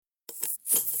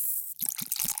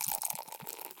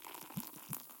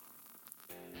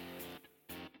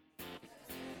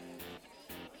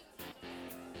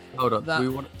Hold on.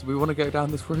 Do we want to go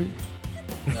down this route?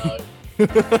 No.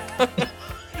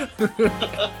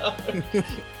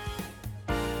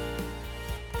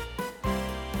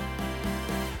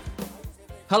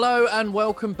 Hello and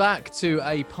welcome back to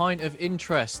A Pint of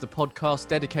Interest, the podcast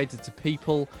dedicated to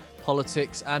people,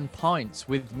 politics and pints,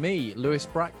 with me, Lewis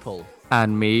Brackpool.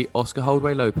 And me, Oscar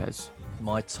Holdway Lopez.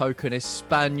 My token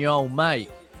Espanol mate.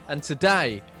 And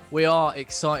today we are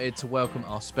excited to welcome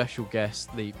our special guest,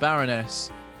 the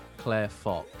Baroness Claire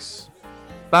Fox.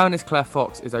 Baroness Claire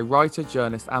Fox is a writer,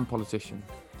 journalist and politician.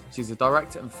 She's the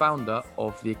director and founder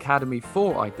of the Academy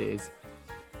for Ideas,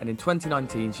 and in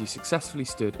 2019 she successfully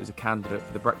stood as a candidate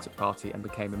for the Brexit Party and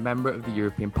became a member of the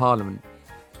European Parliament.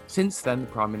 Since then, the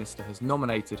Prime Minister has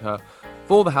nominated her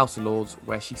for the House of Lords,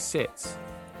 where she sits.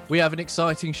 We have an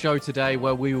exciting show today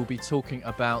where we will be talking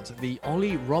about the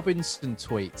Ollie Robinson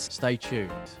tweets. Stay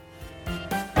tuned.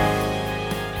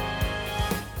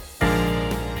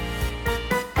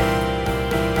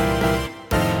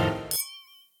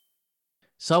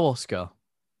 So, Oscar,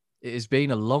 it has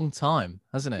been a long time,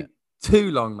 hasn't it?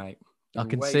 Too long, mate. I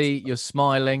can see you're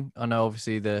smiling. I know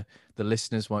obviously the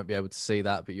listeners won't be able to see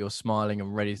that, but you're smiling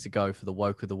and ready to go for the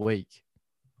woke of the week.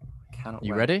 Cannot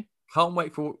you wait. Ready? Can't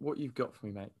wait for what you've got for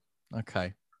me, mate.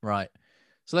 Okay, right.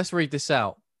 So let's read this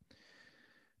out.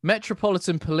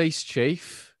 Metropolitan Police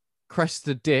Chief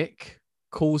Cressida Dick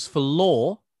calls for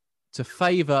law to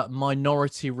favour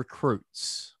minority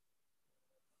recruits.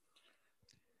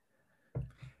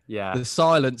 Yeah. The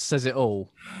silence says it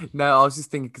all. No, I was just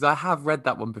thinking because I have read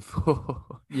that one before.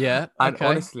 Yeah. And okay.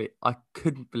 honestly, I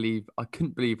couldn't believe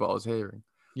what I was hearing.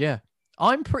 Yeah.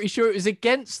 I'm pretty sure it was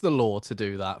against the law to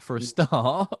do that for a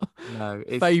start. No,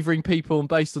 it's favouring people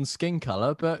based on skin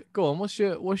colour. But go on, what's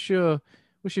your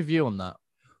view on that?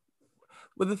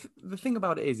 Well, the thing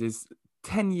about it is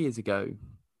 10 years ago,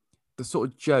 the sort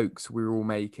of jokes we were all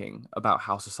making about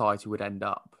how society would end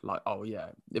up, like, oh yeah,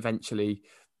 eventually,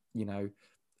 you know,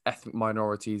 ethnic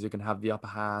minorities are going to have the upper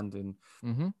hand, and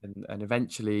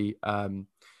eventually,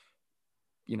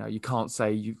 you know, you can't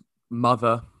say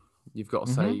mother, you've got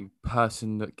to say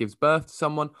person that gives birth to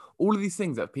someone. All of these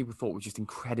things that people thought were just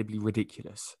incredibly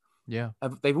ridiculous. Yeah,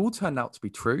 they've all turned out to be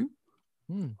true,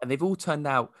 and they've all turned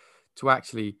out to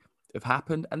actually have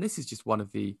happened. And this is just one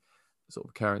of the sort of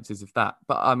occurrences of that.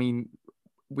 But I mean,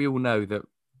 we all know that,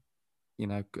 you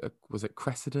know, was it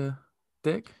Cressida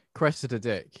Dick? Cressida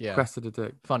Dick, yeah. Cressida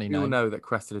Dick. Funny name. We all know that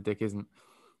Cressida Dick isn't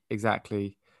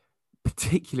exactly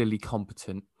particularly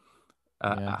competent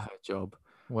at her job.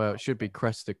 Well, it should be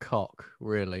Cressida Cock,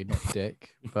 really, not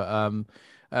Dick. But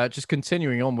just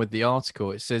continuing on with the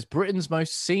article, it says Britain's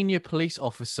most senior police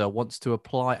officer wants to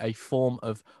apply a form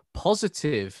of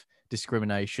positive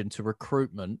discrimination to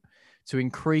recruitment to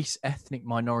increase ethnic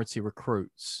minority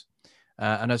recruits,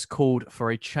 and has called for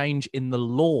a change in the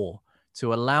law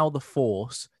to allow the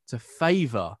force to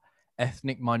favour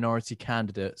ethnic minority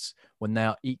candidates when they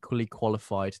are equally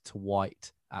qualified to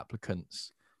white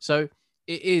applicants. So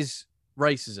it is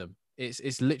racism.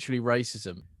 It's literally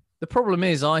racism. The problem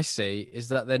is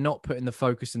that they're not putting the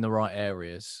focus in the right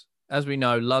areas. As we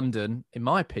know, London, in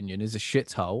my opinion, is a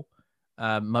shithole,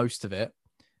 most of it.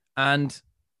 And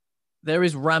there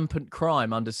is rampant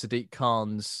crime under Sadiq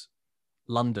Khan's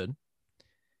London.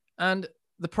 And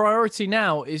the priority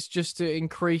now is just to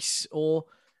increase or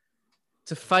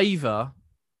to favour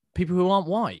people who aren't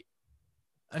white.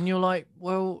 And you're like,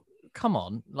 well, come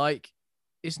on. Like,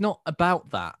 it's not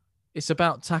about that. It's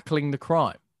about tackling the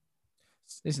crime,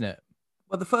 isn't it?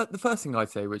 Well, the first thing I'd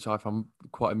say, which I found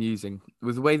quite amusing,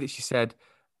 was the way that she said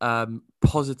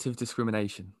positive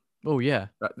discrimination. Oh, yeah.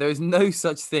 Right? There is no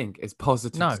such thing as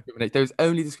positive discrimination. There is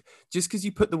only just because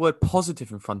you put the word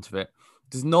positive in front of it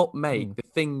does not make the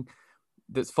thing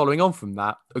that's following on from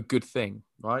that a good thing,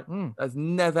 right? That's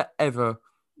never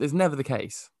the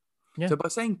case. Yeah. So by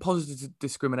saying positive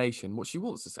discrimination, what she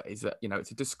wants to say is that, you know,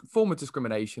 it's a form of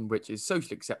discrimination which is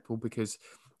socially acceptable because,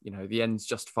 you know, the ends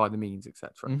justify the means,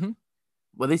 etc.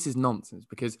 Well, this is nonsense,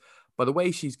 because by the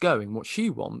way she's going, what she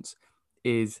wants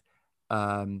is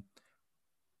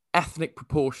ethnic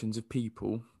proportions of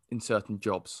people in certain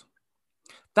jobs.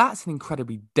 That's an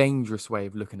incredibly dangerous way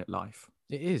of looking at life.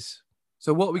 It is.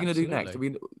 So what are we going to do next?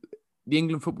 The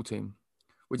England football team,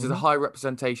 which is a higher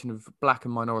representation of black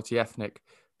and minority ethnic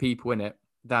people in it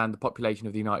than the population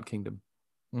of the United Kingdom.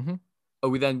 Are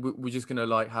we then, we're just going to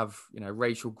like have, you know,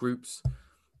 racial groups,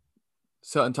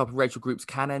 certain type of racial groups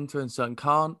can enter and certain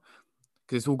can't,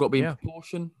 because it's all got to be in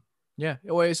proportion. Yeah,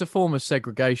 well, it's a form of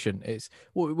segregation. It's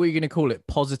what are you going to call it?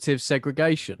 Positive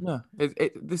segregation. No, this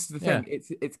is the thing.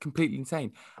 It's completely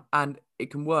insane, and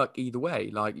it can work either way.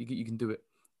 Like you can do it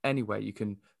any way you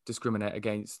can discriminate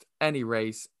against any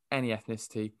race, any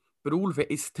ethnicity, but all of it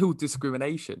is still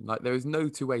discrimination. Like, there is no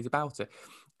two ways about it.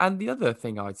 And the other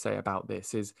thing I'd say about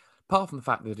this is, apart from the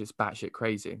fact that it's batshit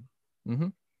crazy,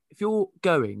 if you're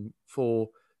going for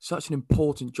such an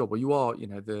important job, or you are,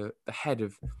 the head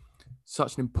of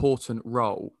such an important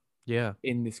role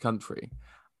in this country,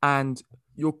 and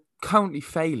you're currently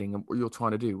failing at what you're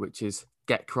trying to do, which is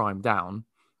get crime down,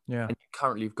 and you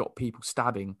currently have got people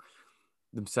stabbing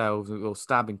themselves or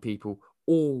stabbing people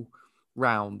all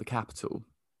round the capital.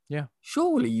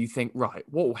 Surely you think, right,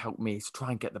 what will help me is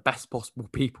try and get the best possible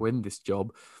people in this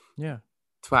job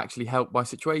to actually help my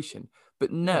situation.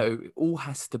 But no, it all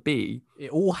has to be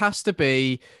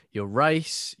your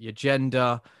race, your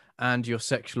gender, and your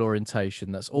sexual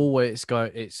orientation. That's always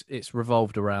it's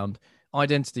revolved around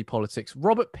identity politics.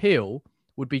 Robert Peel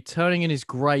would be turning in his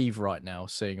grave right now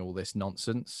seeing all this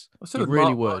nonsense. So he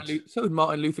really would. So would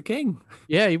Martin Luther King.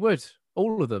 Yeah, he would.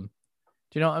 All of them.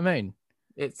 Do you know what I mean?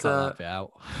 It's cut that bit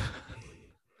out.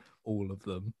 All of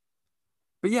them.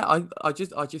 But yeah, I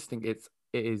just think it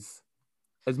is,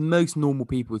 as most normal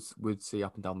people would see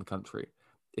up and down the country,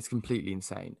 it's completely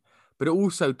insane. But it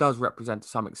also does represent to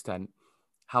some extent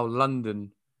how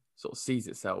London sort of sees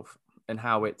itself and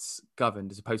how it's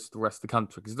governed as opposed to the rest of the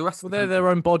country. Because the rest of the they're their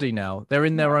own body now. They're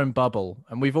in their own bubble.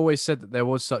 And we've always said that there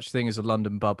was such thing as a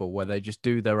London bubble where they just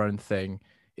do their own thing.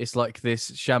 It's like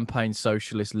this champagne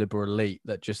socialist liberal elite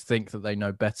that just think that they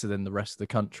know better than the rest of the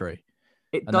country.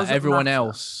 And that everyone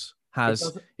else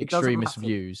has extremist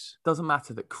views. It doesn't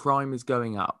matter that crime is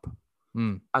going up.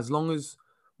 As long as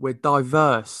we're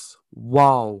diverse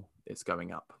while it's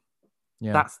going up.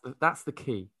 Yeah. That's the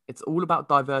key. It's all about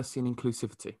diversity and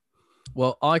inclusivity.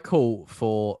 Well, I call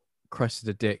for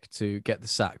Cressida Dick to get the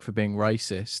sack for being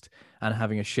racist and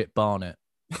having a shit Barnet.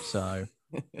 So...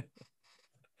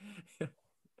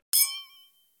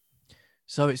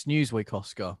 So it's Newsweek,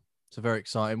 Oscar. So very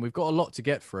exciting. We've got a lot to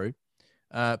get through,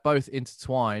 both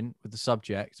intertwine with the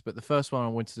subject. But the first one I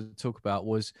wanted to talk about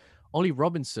was Ollie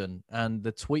Robinson and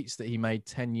the tweets that he made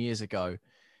 10 years ago.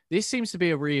 This seems to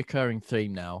be a reoccurring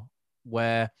theme now,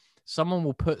 where someone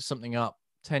will put something up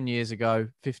 10 years ago,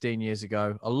 15 years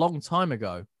ago, a long time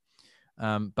ago,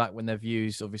 back when their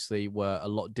views obviously were a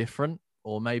lot different,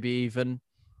 or maybe even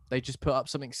they just put up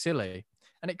something silly.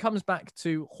 And it comes back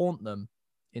to haunt them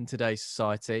in today's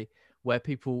society, where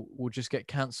people will just get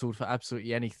cancelled for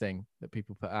absolutely anything that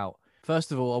people put out.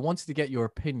 First of all, I wanted to get your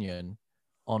opinion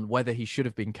on whether he should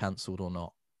have been cancelled or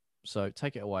not. So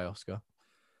take it away, Oscar.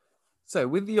 So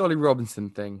with the Ollie Robinson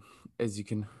thing, as you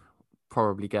can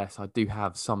probably guess, I do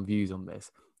have some views on this.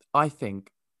 I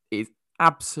think it's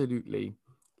absolutely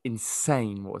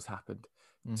insane what has happened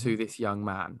to this young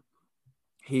man.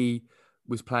 He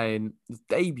was playing his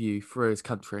debut for his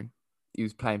country. He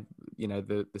was playing,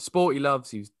 the sport he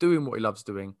loves. He was doing what he loves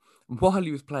doing. And while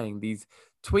he was playing, these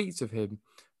tweets of him,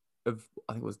 I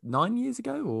think it was 9 years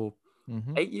ago or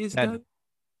 8 years ago,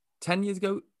 10 years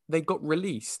ago, they got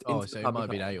released. Oh, so it might have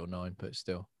been 8 or 9, but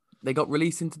still. They got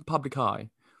released into the public eye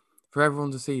for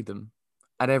everyone to see them,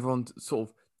 and everyone to sort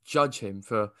of judge him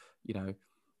for,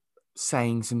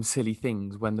 saying some silly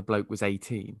things when the bloke was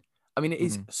 18. I mean, it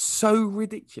is so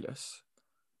ridiculous.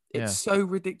 It's so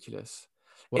ridiculous.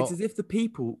 Well, it's as if the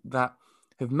people that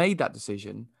have made that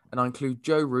decision, and I include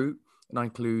Joe Root, and I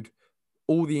include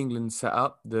all the England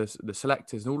setup, the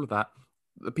selectors and all of that,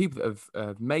 the people that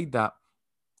have made that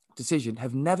decision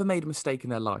have never made a mistake in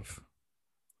their life.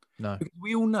 No. Because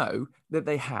we all know that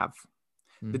they have.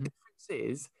 The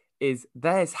difference is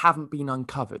theirs haven't been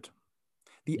uncovered.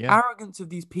 The arrogance of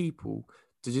these people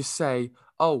to just say,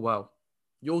 oh, well,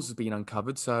 yours has been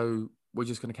uncovered, so we're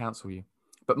just going to cancel you.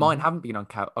 But mine haven't been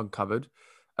uncovered.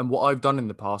 And what I've done in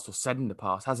the past or said in the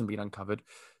past hasn't been uncovered.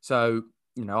 So,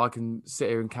 I can sit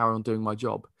here and carry on doing my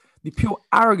job. The pure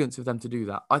arrogance of them to do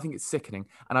that, I think it's sickening.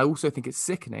 And I also think it's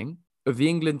sickening of the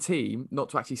England team not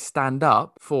to actually stand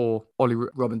up for Ollie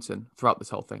Robinson throughout this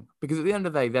whole thing. Because at the end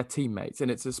of the day, they're teammates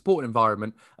and it's a sport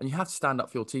environment and you have to stand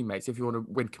up for your teammates if you want to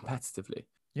win competitively.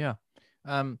 Yeah.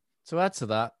 To add to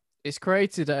that, it's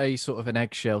created a sort of an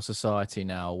eggshell society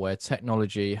now where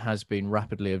technology has been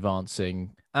rapidly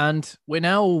advancing and we're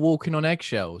now all walking on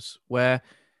eggshells where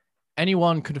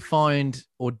anyone could find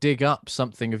or dig up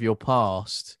something of your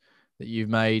past that you've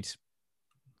made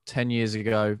 10 years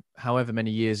ago, however many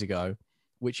years ago,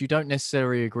 which you don't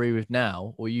necessarily agree with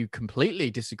now, or you completely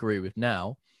disagree with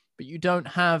now, but you don't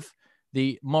have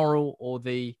the moral or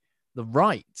the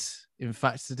right, in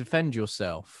fact, to defend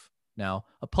yourself. Now,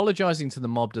 apologizing to the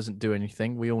mob doesn't do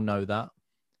anything. We all know that.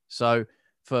 So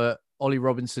for Ollie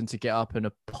Robinson to get up and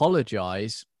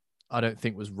apologize, I don't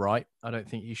think was right. I don't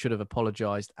think he should have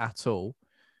apologized at all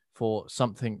for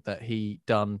something that he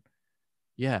done,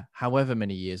 however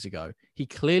many years ago. He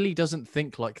clearly doesn't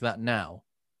think like that now.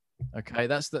 Okay,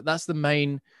 that's the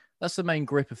main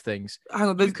grip of things. Hang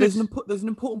on, there's an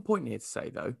important point here to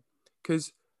say though,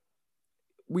 because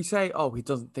we say, oh, he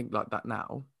doesn't think like that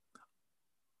now.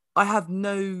 I have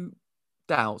no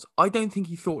doubts. I don't think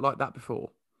he thought like that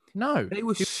before. No, they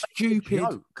were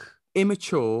stupid,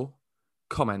 immature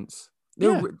comments.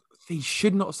 He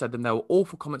should not have said them. They were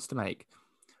awful comments to make.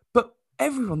 But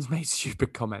everyone's made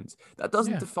stupid comments. That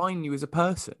doesn't define you as a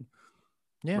person.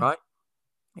 Yeah. Right?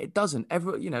 It doesn't.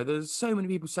 There's so many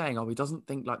people saying, oh, he doesn't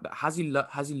think like that. Has he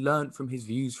learned from his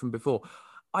views from before?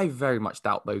 I very much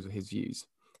doubt those were his views.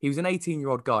 He was an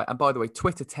 18-year-old guy. And by the way,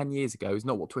 Twitter 10 years ago is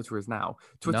not what Twitter is now.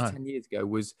 Twitter 10 years ago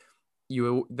was you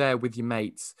were there with your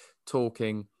mates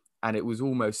talking, and it was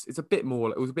a bit more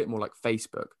like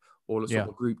Facebook or sort of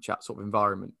a group chat sort of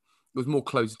environment. It was more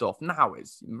closed off. Now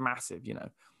it's massive,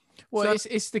 Well,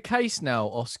 it's the case now,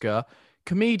 Oscar.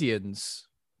 Comedians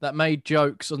that made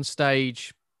jokes on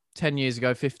stage 10 years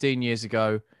ago, 15 years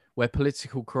ago, where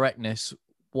political correctness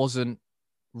wasn't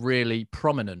really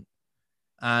prominent.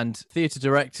 And theatre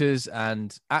directors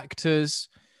and actors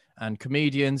and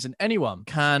comedians and anyone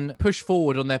can push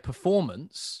forward on their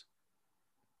performance,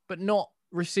 but not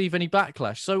receive any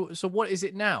backlash. So what is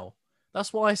it now?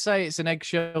 That's why I say it's an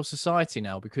eggshell society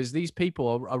now, because these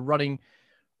people are running,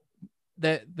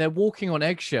 they're walking on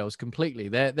eggshells completely.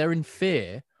 They're in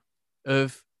fear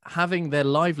of having their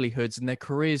livelihoods and their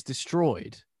careers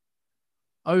destroyed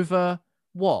over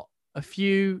what? A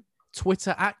few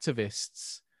Twitter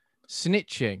activists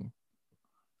snitching.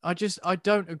 I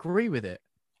don't agree with it.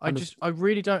 I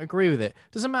really don't agree with it.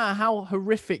 Doesn't matter how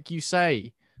horrific you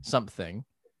say something,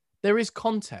 there is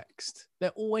context.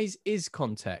 There always is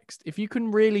context. If you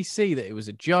can really see that it was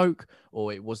a joke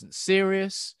or it wasn't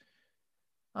serious,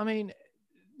 I mean,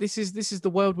 this is the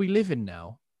world we live in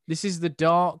now. This is the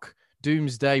dark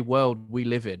doomsday world we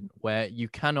live in, where you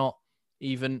cannot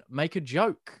even make a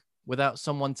joke without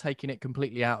someone taking it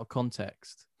completely out of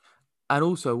context. And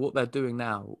also what they're doing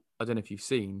now, I don't know if you've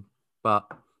seen, but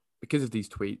because of these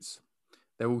tweets,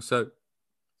 they're also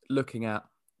looking at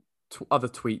other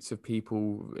tweets of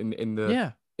people in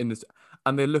this,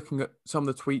 and they're looking at some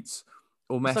of the tweets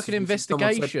or messages. It's like an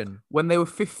investigation. When they were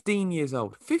 15 years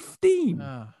old. 15!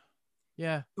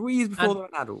 Yeah. 3 years before they're an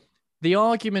adult. The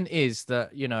argument is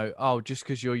that, just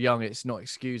because you're young, it's not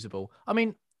excusable. I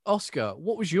mean, Oscar,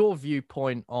 what was your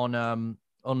viewpoint on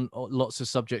lots of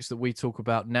subjects that we talk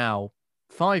about now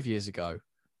 5 years ago?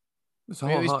 It's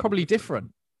probably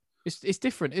different. It's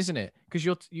different, isn't it? Because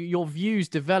your views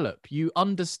develop. You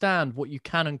understand what you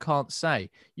can and can't say.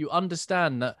 You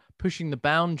understand that pushing the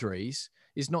boundaries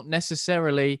is not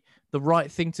necessarily the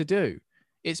right thing to do.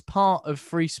 It's part of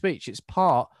free speech. It's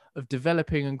part of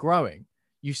developing and growing.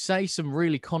 You say some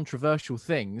really controversial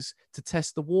things to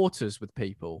test the waters with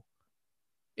people.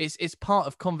 It's part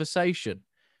of conversation.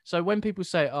 So when people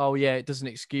say, oh, yeah, it doesn't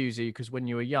excuse you because when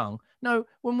you were young. No,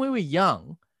 when we were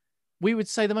young, we would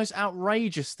say the most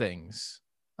outrageous things.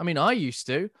 I mean, I used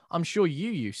to. I'm sure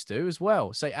you used to as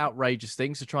well. Say outrageous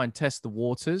things to try and test the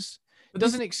waters. It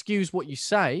doesn't excuse what you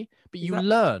say, but you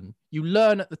learn. You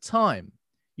learn at the time.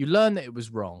 You learn that it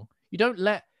was wrong. You don't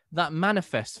let that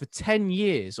manifest for 10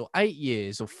 years or 8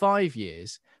 years or 5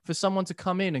 years for someone to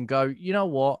come in and go, you know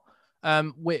what?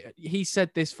 He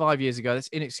said this 5 years ago. That's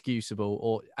inexcusable.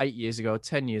 Or 8 years ago or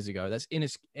 10 years ago. That's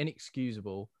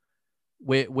inexcusable.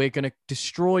 We're going to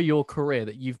destroy your career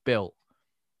that you've built,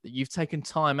 that you've taken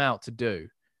time out to do.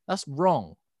 That's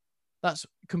wrong. That's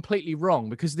completely wrong,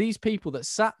 because these people that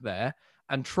sat there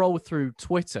and trolled through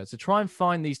Twitter to try and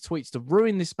find these tweets to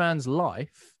ruin this man's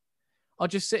life are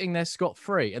just sitting there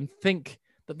scot-free and think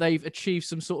that they've achieved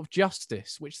some sort of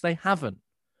justice, which they haven't.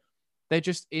 They're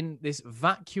just in this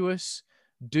vacuous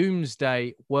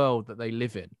doomsday world that they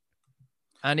live in.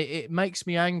 And it makes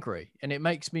me angry, and it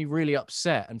makes me really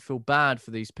upset and feel bad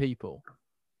for these people.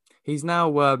 He's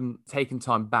now taken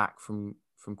time back from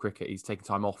cricket. He's taken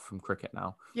time off from cricket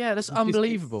now. Yeah, that's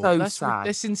unbelievable. That's sad.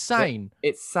 That's insane.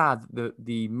 It's sad that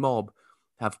the mob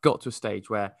have got to a stage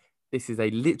where this is a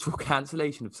literal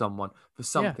cancellation of someone for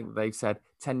something that they've said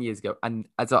 10 years ago. And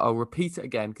as I'll repeat it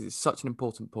again, because it's such an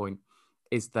important point,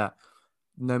 is that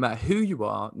no matter who you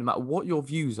are, no matter what your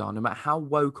views are, no matter how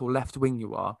woke or left-wing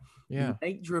you are, the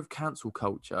nature of cancel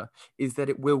culture is that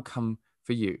it will come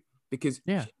for you. Because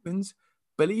humans,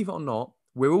 believe it or not,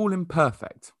 we're all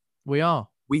imperfect. We are.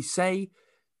 We say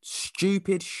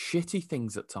stupid, shitty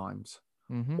things at times.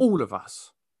 Mm-hmm. All of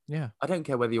us. Yeah. I don't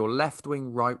care whether you're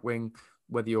left-wing, right-wing,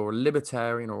 whether you're a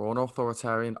libertarian or an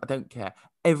authoritarian, I don't care.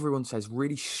 Everyone says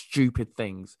really stupid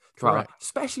things throughout life,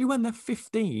 especially when they're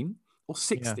 15 or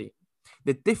 16. Yeah.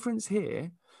 The difference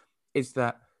here is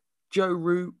that Joe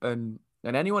Root and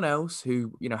anyone else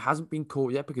who, you know, hasn't been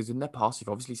caught yet, because in their past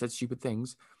they've obviously said stupid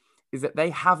things, is that they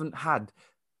haven't had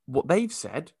what they've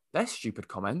said, their stupid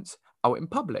comments, out in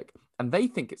public. And they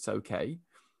think it's okay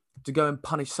to go and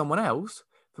punish someone else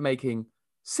for making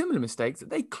similar mistakes that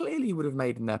they clearly would have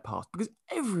made in their past, because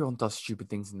everyone does stupid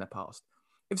things in their past.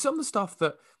 If some of the stuff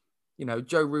that, you know,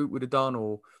 Joe Root would have done,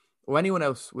 or anyone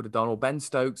else would have done, or Ben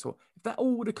Stokes, or if that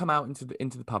all would have come out into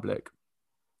the public,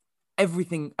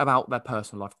 everything about their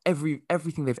personal life,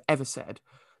 everything they've ever said,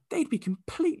 they'd be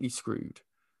completely screwed.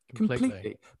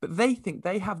 Completely. But they think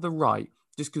they have the right,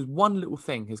 just because one little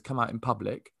thing has come out in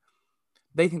public,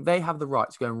 they think they have the right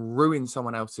to go and ruin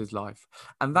someone else's life.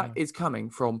 And that is coming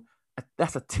from,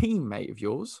 that's a teammate of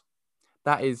yours.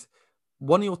 That is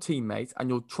one of your teammates, and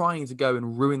you're trying to go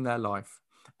and ruin their life.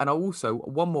 And I also,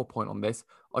 one more point on this,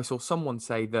 I saw someone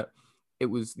say that it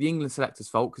was the England selectors'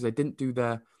 fault because they didn't do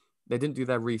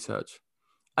their research.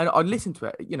 And I listened to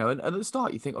it, you know, and at the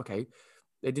start you think, okay,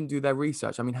 they didn't do their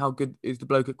research. I mean, how good is the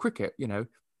bloke at cricket? You know,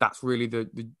 that's really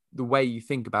the way you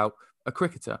think about a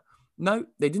cricketer. No,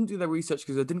 they didn't do their research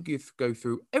because they didn't go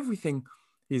through everything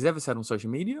he's ever said on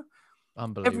social media.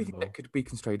 Unbelievable. Everything that could be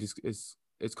construed is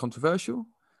controversial.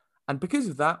 And because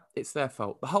of that, it's their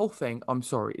fault. The whole thing, I'm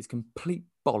sorry, is complete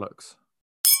bollocks.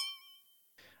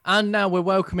 And now we're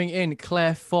welcoming in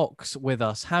Claire Fox with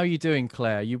us. How are you doing,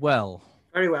 Claire? Are you well?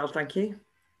 Very well, thank you.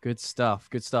 Good stuff.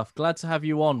 Good stuff. Glad to have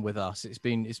you on with us. It's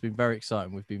been very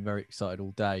exciting. We've been very excited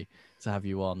all day to have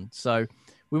you on. So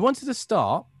we wanted to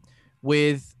start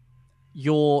with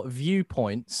your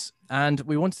viewpoints, and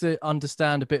we wanted to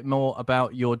understand a bit more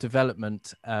about your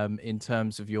development in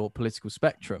terms of your political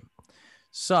spectrum.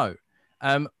 So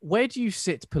where do you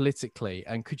sit politically,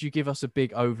 and could you give us a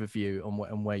big overview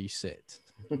on where you sit?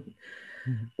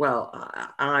 Well,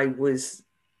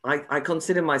 I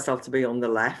consider myself to be on the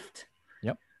left.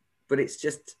 Yep. But it's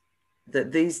just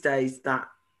that these days that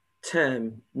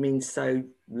term means so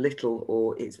little,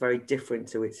 or it's very different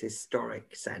to its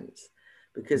historic sense,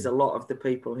 because a lot of the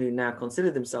people who now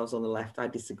consider themselves on the left, I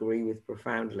disagree with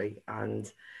profoundly,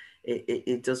 and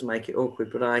it does make it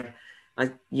awkward. But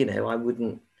I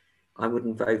wouldn't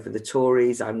vote for the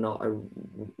Tories. I'm not a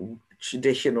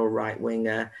traditional right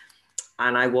winger.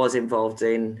 And I was involved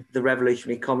in the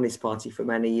Revolutionary Communist Party for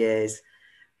many years,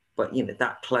 but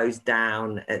that closed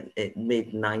down at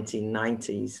mid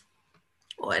 1990s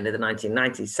or end of the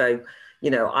 1990s. So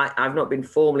I've not been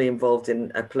formally involved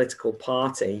in a political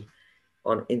party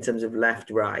in terms of left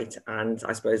right, and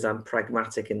I suppose I'm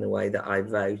pragmatic in the way that I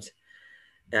vote.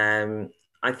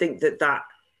 I think that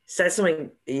says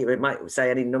something. It might say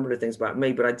any number of things about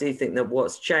me, but I do think that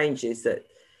what's changed is that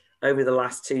over the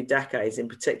last 2 decades in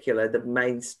particular, the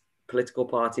main political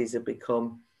parties have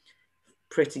become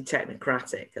pretty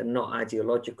technocratic and not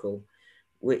ideological,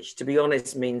 which, to be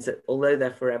honest, means that although they're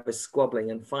forever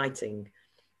squabbling and fighting,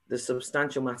 the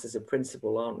substantial matters of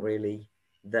principle aren't really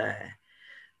there.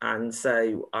 And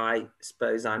so I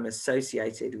suppose I'm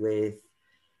associated with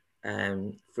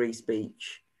free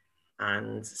speech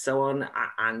and so on,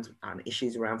 and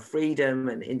issues around freedom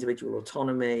and individual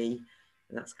autonomy.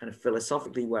 And that's kind of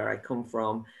philosophically where I come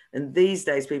from. And these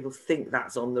days people think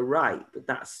that's on the right, but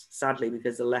that's sadly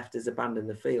because the left has abandoned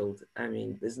the field. I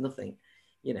mean, there's nothing,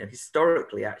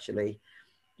 historically, actually,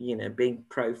 being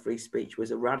pro-free speech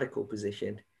was a radical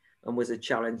position and was a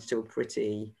challenge to a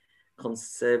pretty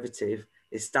conservative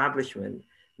establishment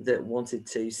that wanted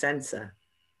to censor.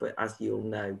 But as you all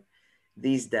know,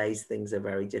 these days things are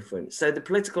very different. So the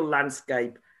political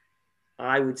landscape,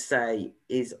 I would say,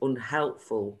 is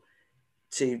unhelpful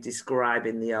to describe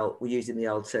using the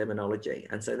old terminology.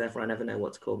 And so therefore I never know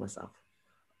what to call myself.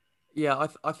 Yeah,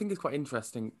 I think it's quite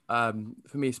interesting,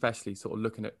 for me especially, sort of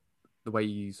looking at the way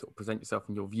you sort of present yourself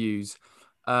and your views.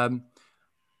 And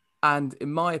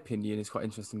in my opinion, it's quite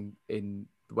interesting in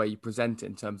the way you present it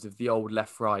in terms of the old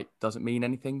left-right doesn't mean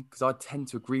anything, because I tend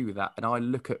to agree with that. And I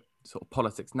look at sort of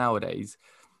politics nowadays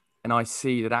and I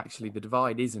see that actually the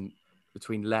divide isn't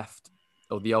between left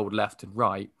or the old left and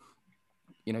right.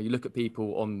 You look at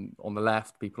people on the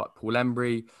left, people like Paul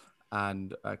Embry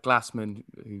and Glassman,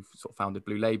 who sort of founded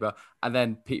Blue Labour, and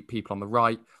then people on the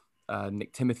right,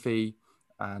 Nick Timothy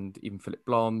and even Philip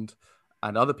Blond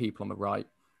and other people on the right.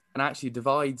 And actually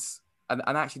divides, and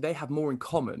actually they have more in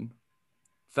common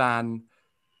than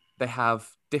they have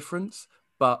difference,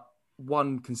 but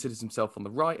one considers himself on the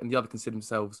right and the other considers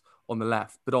themselves on the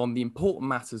left. But on the important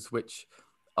matters which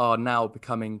are now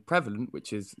becoming prevalent,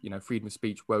 which is, freedom of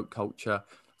speech, woke culture,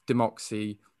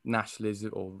 democracy, nationalism,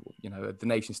 or, the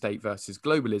nation state versus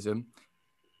globalism.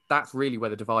 That's really where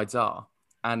the divides are.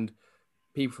 And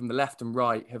people from the left and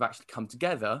right have actually come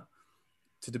together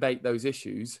to debate those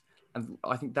issues. And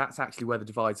I think that's actually where the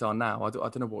divides are now. I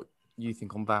don't know what you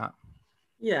think on that.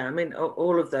 Yeah, I mean,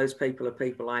 all of those people are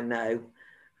people I know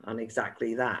on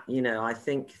exactly that. I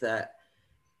think that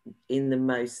in the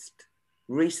most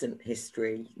recent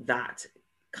history, that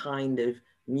kind of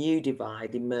new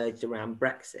divide emerged around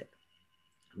Brexit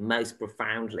most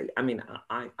profoundly. I mean,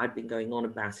 I've been going on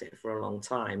about it for a long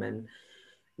time, and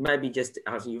maybe just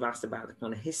as you've asked about the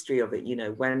kind of history of it,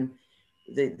 when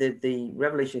the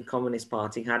Revolutionary Communist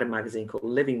Party had a magazine called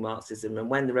Living Marxism, and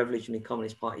when the Revolutionary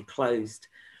Communist Party closed,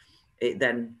 it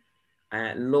then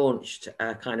launched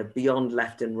a kind of beyond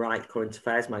left and right current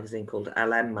affairs magazine called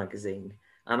LM magazine.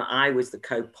 And I was the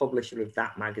co-publisher of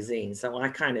that magazine. So I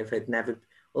kind of had never,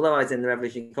 although I was in the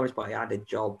Revolutionary Communist Party, I had a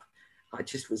job. I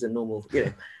just was a normal,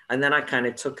 and then I kind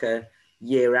of took a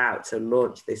year out to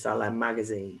launch this LM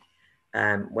magazine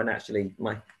when actually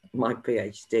my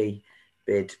PhD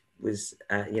bid was,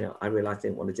 I realized I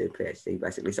didn't want to do a PhD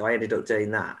basically. So I ended up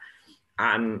doing that.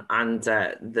 And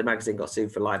the magazine got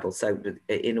sued for libel. So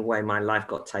in a way, my life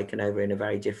got taken over in a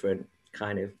very different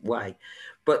kind of way.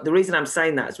 But the reason I'm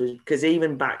saying that is because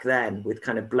even back then, with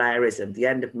kind of Blairism, the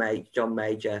end of John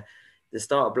Major, the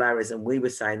start of Blairism, we were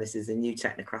saying this is a new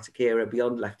technocratic era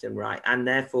beyond left and right. And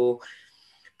therefore,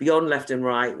 beyond left and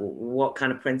right, what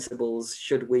kind of principles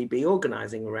should we be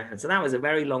organizing around? So that was a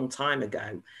very long time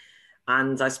ago.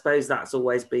 And I suppose that's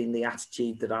always been the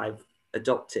attitude that I've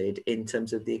adopted in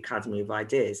terms of the Academy of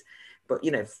Ideas. But,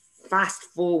 fast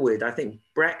forward, I think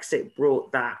Brexit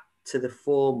brought that to the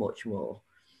fore much more.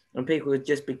 And people would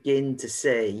just begin to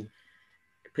see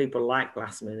people like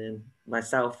Glassman and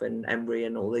myself and Embry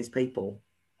and all these people,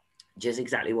 just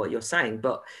exactly what you're saying.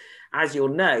 But as you'll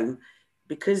know,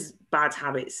 because bad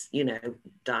habits,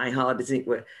 die hard, as it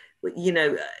were,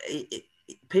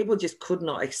 people just could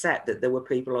not accept that there were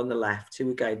people on the left who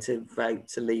were going to vote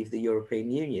to leave the European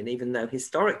Union, even though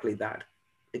historically that,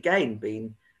 again,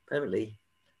 been perfectly,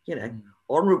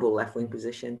 honourable left-wing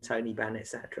position, Tony Benn,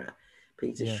 etc.,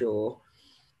 Peter Shaw.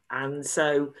 And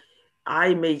so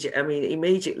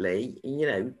immediately,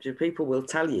 people will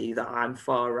tell you that I'm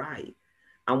far right.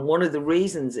 And one of the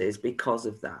reasons is because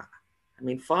of that. I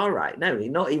mean, far right, no,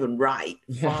 not even right,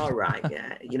 far right,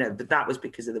 but that was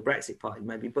because of the Brexit Party,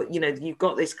 maybe. But, you've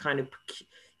got this kind of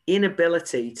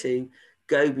inability to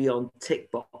go beyond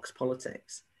tick box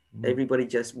politics. Everybody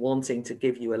just wanting to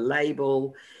give you a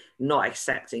label, not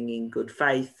accepting in good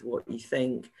faith what you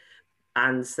think.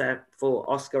 And so for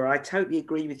Oscar, I totally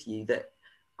agree with you that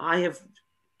I have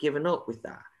given up with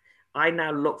that. I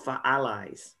now look for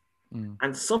allies.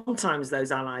 And sometimes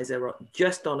those allies are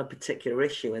just on a particular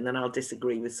issue, and then I'll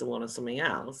disagree with someone on something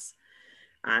else.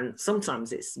 And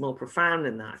sometimes it's more profound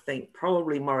than that. I think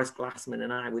probably Maurice Glassman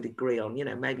and I would agree on,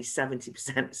 maybe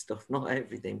 70% of stuff, not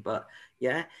everything, but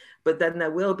yeah. But then there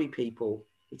will be people,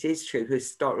 it is true, who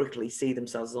historically see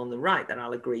themselves on the right that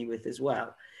I'll agree with as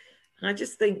well. And I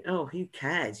just think, who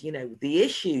cares? The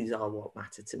issues are what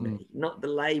matter to me, not the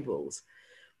labels.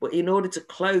 But in order to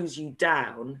close you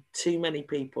down, too many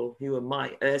people who are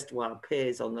my erstwhile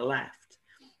peers on the left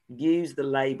use the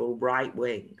label right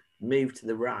wing, move to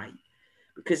the right,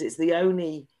 because it's the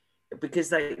only, because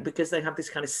they have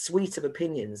this kind of suite of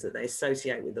opinions that they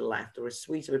associate with the left, or a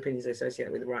suite of opinions they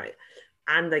associate with the right,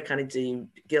 and they kind of do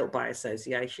guilt by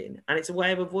association, and it's a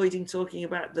way of avoiding talking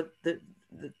about the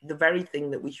very thing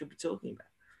that we should be talking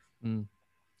about.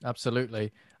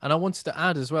 Absolutely. And I wanted to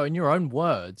add as well, in your own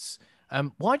words,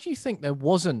 why do you think there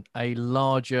wasn't a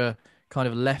larger kind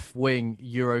of left-wing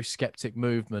Eurosceptic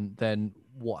movement than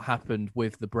what happened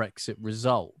with the Brexit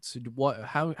result?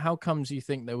 How comes you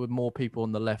think there were more people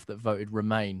on the left that voted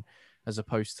Remain as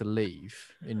opposed to Leave,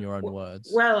 in your own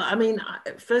words? Well, I mean,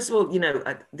 first of all,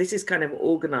 this is kind of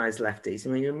organised lefties. I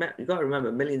mean, you've got to remember,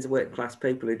 millions of working-class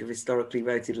people who have historically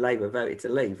voted Labour voted to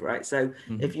Leave, right? So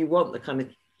if you want the kind of,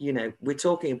 we're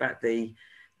talking about the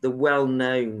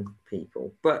well-known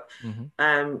people. But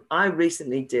I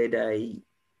recently did a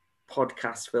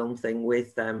podcast film thing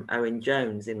with Owen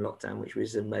Jones in lockdown, which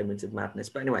was a moment of madness.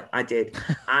 But anyway, I did.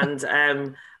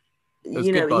 And,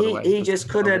 he just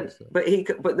couldn't,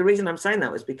 but the reason I'm saying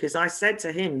that was because I said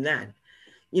to him then,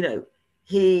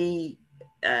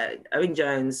 Owen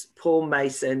Jones, Paul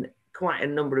Mason, quite a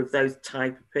number of those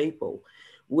type of people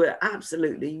were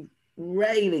absolutely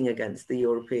railing against the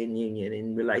European Union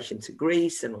in relation to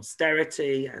Greece and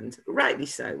austerity, and rightly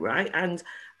so, right? And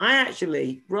I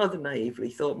actually rather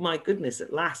naively thought, my goodness,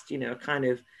 at last, kind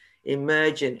of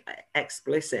emergent,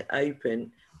 explicit,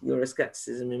 open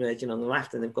Euroscepticism emerging on the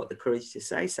left, and they've got the courage to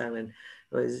say so. And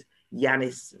it was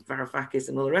Yanis Varoufakis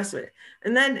and all the rest of it.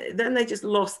 And then they just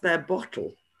lost their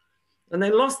bottle. And they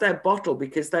lost their bottle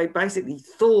because they basically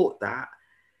thought that,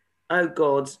 oh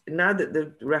God, now that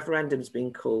the referendum's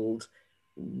been called,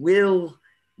 will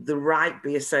the right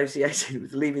be associated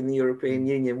with leaving the European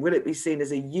Union? Will it be seen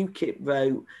as a UKIP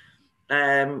vote?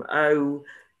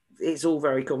 It's all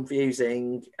very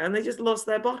confusing. And they just lost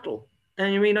their bottle.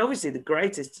 And I mean, obviously, the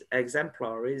greatest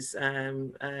exemplar is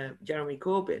Jeremy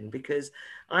Corbyn, because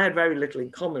I had very little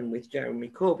in common with Jeremy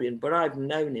Corbyn, but I've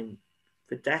known him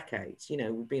for decades.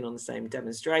 We've been on the same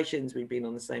demonstrations, we've been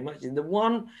on the same much. And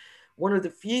one of the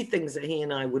few things that he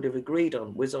and I would have agreed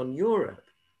on was on Europe.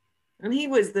 And he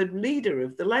was the leader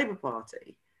of the Labour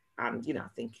Party. And, I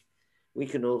think we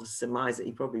can all surmise that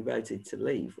he probably voted to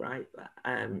leave, right? But,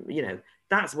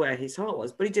 that's where his heart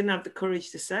was. But he didn't have the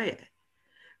courage to say it.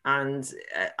 And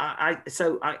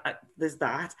so there's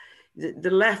that. The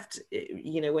left,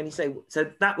 when you say,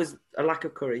 so that was a lack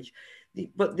of courage.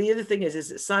 But the other thing is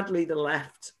that sadly the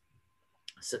left,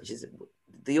 such as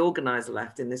the organised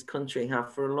left in this country,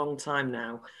 have for a long time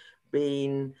now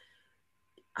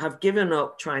have given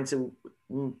up trying to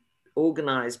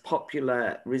organise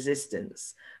popular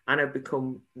resistance and have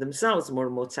become themselves more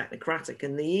and more technocratic.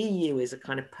 And the EU is a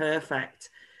kind of perfect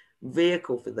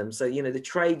vehicle for them. So, the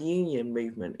trade union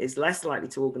movement is less likely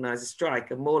to organise a strike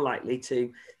and more likely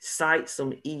to cite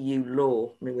some EU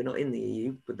law. I mean, we're not in the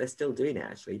EU, but they're still doing it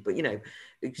actually. But,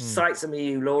 cite some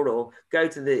EU law or go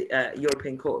to the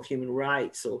European Court of Human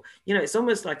Rights, or, it's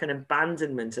almost like an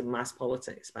abandonment of mass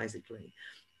politics, basically.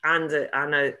 And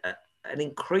an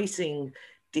increasing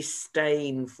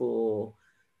disdain for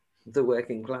the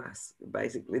working class.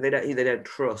 Basically, they don't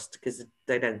trust because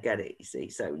they don't get it, you see.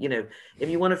 So, if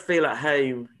you want to feel at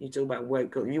home, you talk about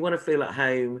woke culture, if you want to feel at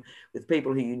home with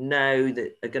people who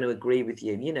that are going to agree with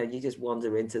you, you just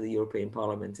wander into the European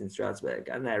Parliament in Strasbourg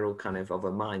and they're all kind of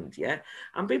a mind, yeah.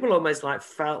 And people almost like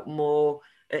felt more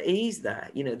at ease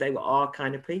there. They were our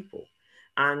kind of people.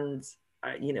 And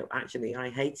actually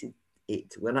I hated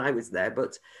it when I was there,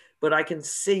 but I can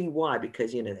see why,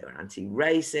 because they were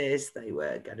anti-racist, they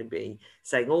were going to be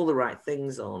saying all the right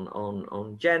things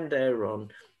on gender,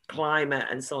 on climate,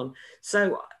 and so on.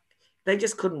 So they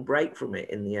just couldn't break from it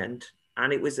in the end,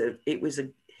 and it was a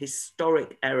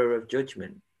historic error of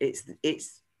judgment.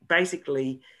 It's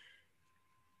basically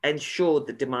ensured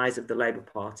the demise of the Labour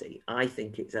Party. I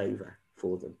think it's over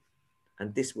for them,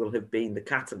 and this will have been the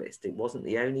catalyst. It wasn't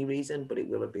the only reason, but it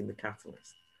will have been the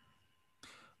catalyst.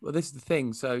 Well, this is the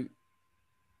thing. So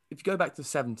if you go back to the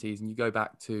 70s and you go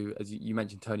back to, as you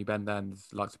mentioned, Tony Benn, then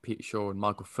the likes of Peter Shaw and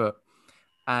Michael Foot.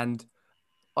 And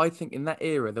I think in that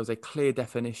era, there was a clear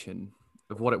definition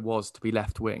of what it was to be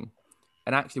left wing.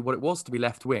 And actually what it was to be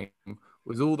left wing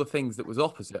was all the things that was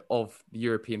opposite of the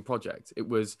European project. It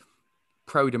was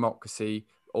pro-democracy,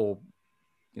 or,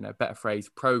 better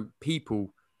phrase,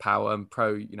 pro-people power and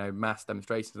pro, mass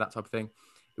demonstrations, that type of thing.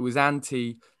 It was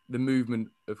anti the movement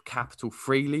of capital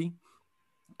freely,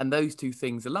 and those two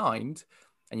things aligned,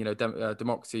 and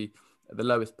democracy at the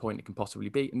lowest point it can possibly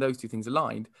be, and those two things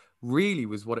aligned really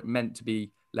was what it meant to be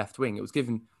left wing. It was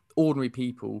giving ordinary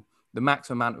people the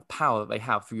maximum amount of power that they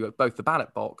have through both the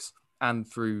ballot box and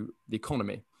through the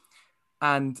economy.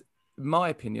 And in my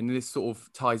opinion, this sort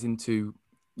of ties into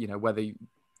whether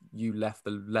you left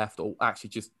the left or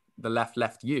actually just the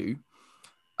left you.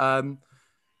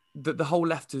 That the whole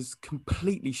left has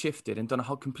completely shifted and done a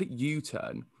whole complete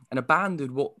U-turn and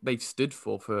abandoned what they've stood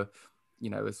for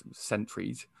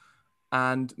centuries,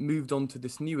 and moved on to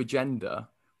this new agenda,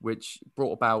 which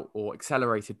brought about or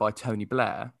accelerated by Tony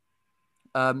Blair,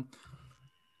 and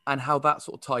how that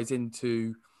sort of ties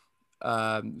into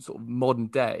sort of modern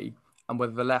day, and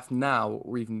whether the left now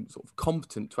are even sort of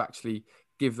competent to actually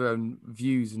give their own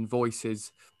views and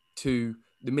voices to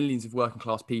the millions of working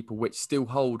class people which still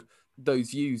hold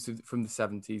those views from the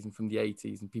 70s and from the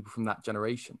 80s and people from that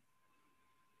generation.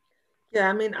 Yeah,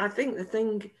 I mean, I think the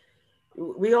thing,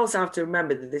 we also have to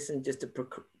remember that this isn't just a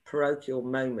parochial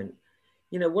moment.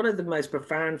 One of the most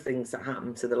profound things that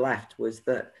happened to the left was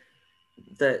that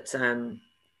the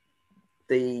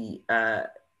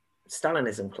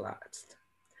Stalinism collapsed.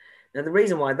 Now, the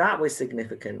reason why that was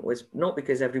significant was not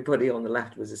because everybody on the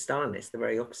left was a Stalinist, the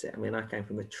very opposite. I mean, I came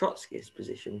from a Trotskyist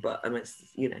position, but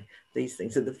these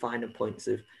things are the finer points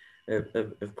of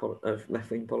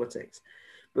left-wing politics.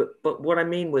 But what I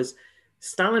mean was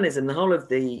Stalinism, the whole of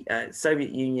the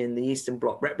Soviet Union, the Eastern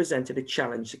Bloc, represented a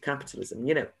challenge to capitalism.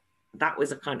 That was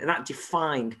that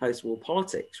defined post-war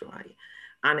politics, right?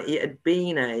 And it had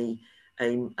been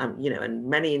and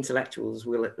many intellectuals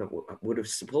would have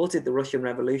supported the Russian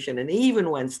Revolution. And even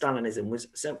when Stalinism was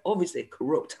so obviously a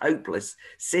corrupt, hopeless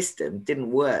system,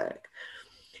 didn't work,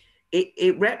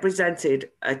 it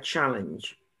represented a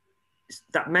challenge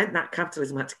that meant that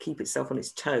capitalism had to keep itself on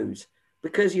its toes,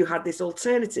 because you had this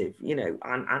alternative,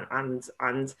 and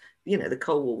the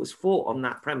Cold War was fought on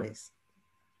that premise.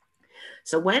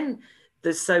 So when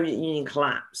the Soviet Union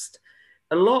collapsed,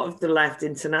 a lot of the left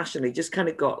internationally just kind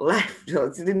of got left. They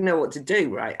didn't know what to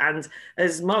do, right? And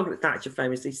as Margaret Thatcher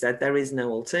famously said, there is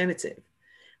no alternative.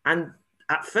 And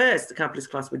at first, the capitalist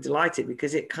class were delighted,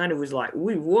 because it kind of was like,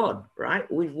 we've won, right?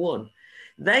 We've won.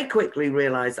 They quickly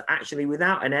realized that actually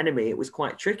without an enemy, it was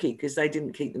quite tricky, because they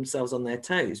didn't keep themselves on their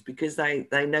toes, because they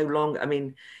no longer,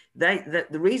 the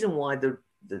reason why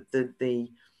the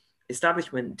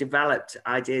establishment developed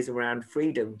ideas around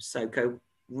freedom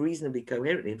reasonably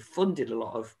coherently and funded a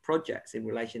lot of projects in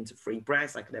relation to free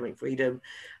press, academic freedom,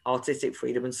 artistic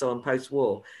freedom, and so on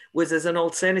post-war, was as an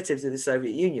alternative to the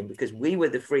Soviet Union, because we were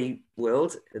the free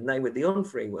world and they were the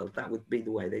unfree world. That would be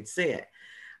the way they'd see it.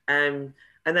 And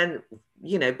then,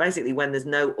 basically when there's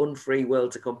no unfree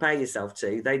world to compare yourself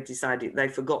to, they decided they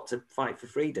forgot to fight for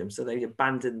freedom. So they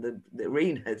abandoned the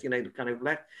arena, kind of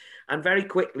left. And very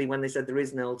quickly, when they said there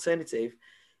is no alternative,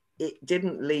 it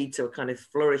didn't lead to a kind of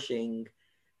flourishing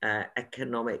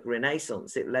economic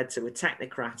renaissance. It led to a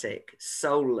technocratic,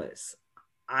 soulless,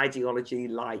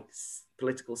 ideology-light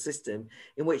political system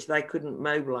in which they couldn't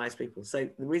mobilize people. So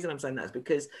the reason I'm saying that is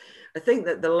because I think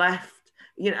that the left,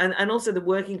 and also the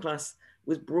working class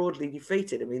was broadly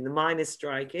defeated. The miners'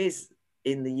 strike is,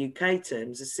 in the UK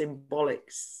terms, a symbolic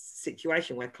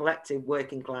situation where collective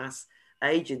working class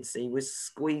agency was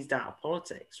squeezed out of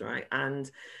politics, right? And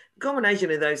the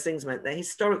combination of those things meant that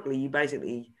historically,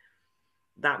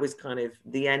 that was kind of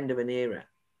the end of an era.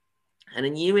 And a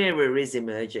new era is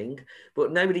emerging,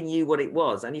 but nobody knew what it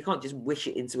was. And you can't just wish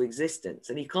it into existence.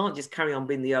 And you can't just carry on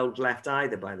being the old left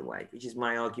either, by the way, which is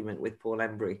my argument with Paul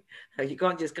Embry. You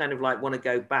can't just kind of want to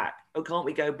go back. Oh, can't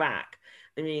we go back?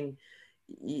 You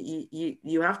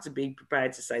have to be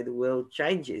prepared to say the world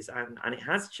changes, and it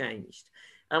has changed.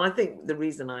 And I think the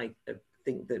reason I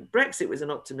think that Brexit was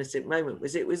an optimistic moment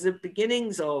was it was the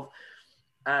beginnings of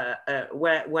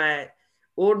where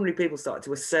ordinary people started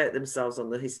to assert themselves on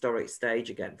the historic stage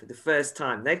again for the first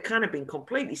time. They'd kind of been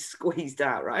completely squeezed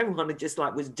out, right? Everyone just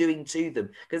was doing to them,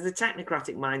 because the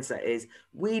technocratic mindset is,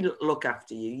 we look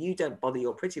after you. You don't bother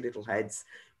your pretty little heads.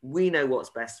 We know what's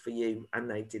best for you. And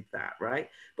they did that, right?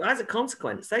 But as a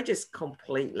consequence, they just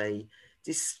completely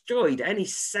destroyed any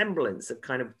semblance of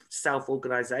kind of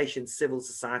self-organization, civil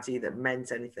society that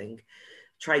meant anything.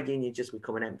 Trade unions just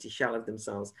become an empty shell of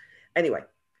themselves. Anyway,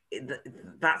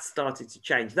 that started to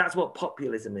change. That's what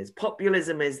populism is.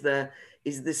 Populism is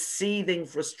the seething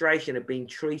frustration of being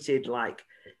treated like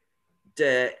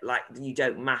dirt, like you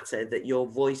don't matter, that your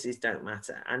voices don't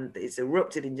matter. And it's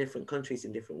erupted in different countries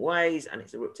in different ways, and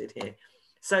it's erupted here.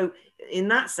 So in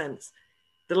that sense,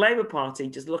 the Labour Party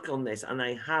just look on this and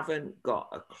they haven't got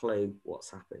a clue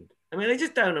what's happened. They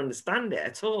just don't understand it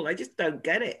at all. They just don't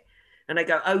get it. And they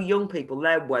go, oh, young people,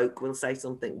 they're woke, we'll say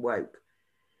something woke.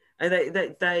 And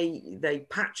they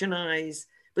patronize,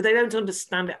 but they don't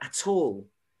understand it at all.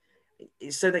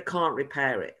 So they can't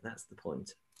repair it. That's the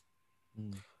point.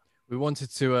 We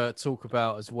wanted to talk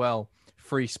about as well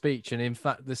free speech, and in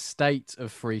fact the state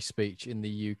of free speech in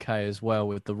the UK as well,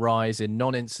 with the rise in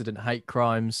non-incident hate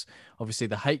crimes. Obviously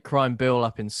the hate crime bill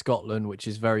up in Scotland, which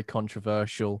is very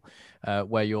controversial,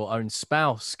 where your own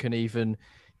spouse can even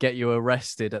get you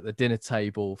arrested at the dinner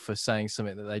table for saying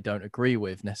something that they don't agree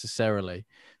with necessarily.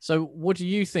 So what do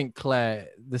you think, Claire,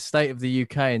 the state of the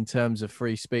UK in terms of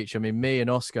free speech? Me and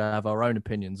Oscar have our own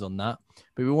opinions on that,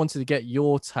 but we wanted to get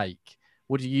your take.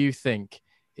 What do you think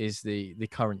is the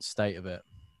current state of it?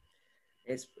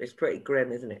 It's pretty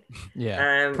grim, isn't it?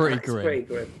 Yeah, pretty grim. Pretty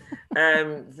grim.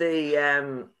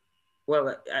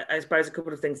 Well, I suppose a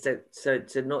couple of things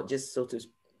to not just sort of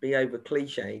be over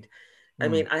cliched.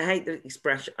 I hate the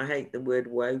expression. I hate the word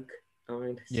woke.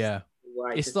 Yeah.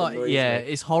 It's like, yeah,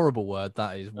 it's horrible word.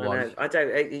 That is woke. I don't.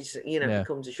 It's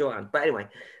becomes a shorthand. But anyway,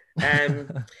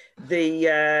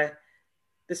 the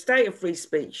state of free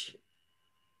speech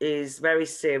is very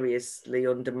seriously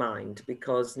undermined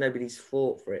because nobody's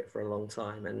fought for it for a long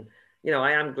time. And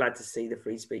I am glad to see the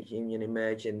Free Speech Union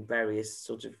emerge in various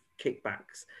sort of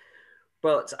kickbacks.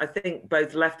 But I think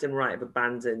both left and right have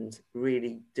abandoned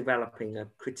really developing a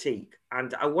critique.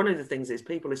 And one of the things is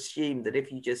people assume that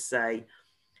if you just say,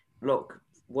 look,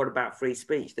 what about free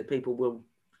speech, that people will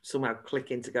somehow click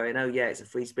into going, oh, yeah, it's a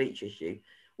free speech issue.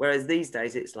 Whereas these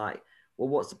days it's like, well,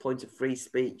 what's the point of free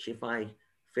speech if I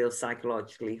feel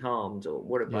psychologically harmed, or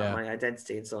what about my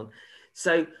identity and so on?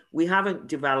 So we haven't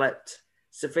developed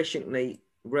sufficiently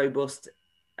robust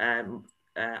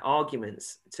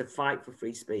arguments to fight for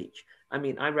free speech. I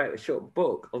mean, I wrote a short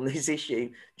book on this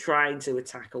issue trying to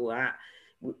tackle that.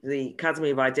 The Academy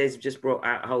of Ideas have just brought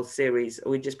out a whole series.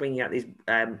 We're just bringing out these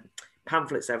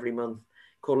pamphlets every month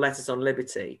called Letters on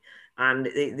Liberty. And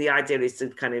the idea is to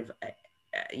kind of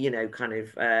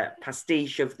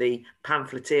pastiche of the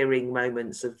pamphleteering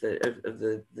moments of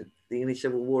the English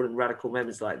Civil War and radical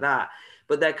moments like that.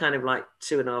 But they're kind of like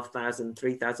 2,500,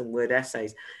 3,000 word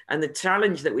essays. And the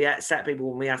challenge that we set people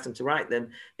when we ask them to write them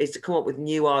is to come up with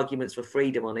new arguments for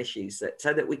freedom on issues,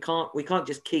 so that we can't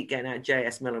just keep getting out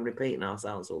J.S. Mill and repeating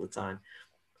ourselves all the time.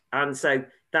 And so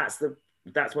that's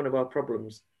one of our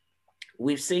problems.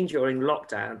 We've seen during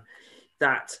lockdown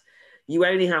that you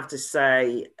only have to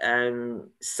say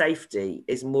safety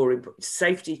is more important.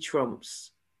 Safety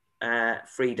trumps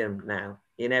freedom now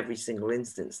in every single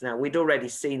instance. Now, we'd already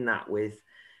seen that with,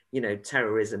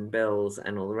 terrorism bills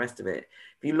and all the rest of it.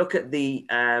 If you look at the,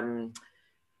 during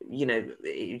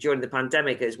the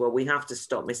pandemic as well, we have to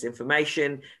stop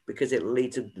misinformation because it'll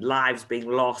lead to lives being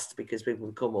lost because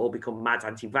people become mad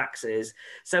anti-vaxxers.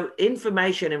 So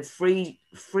information and free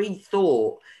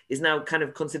thought is now kind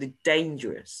of considered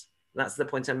dangerous. That's the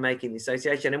point I'm making, the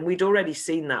association. And we'd already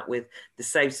seen that with the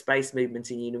safe space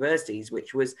movement in universities,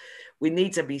 which was we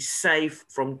need to be safe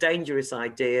from dangerous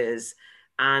ideas.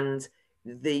 And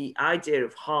the idea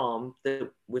of harm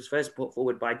that was first put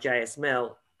forward by J.S.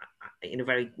 Mill in a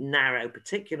very narrow,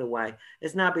 particular way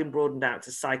has now been broadened out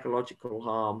to psychological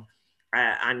harm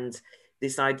and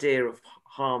this idea of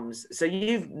harms. So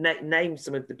you've named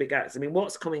some of the big acts. I mean,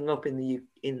 what's coming up in the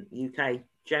UK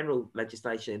general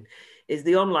legislation is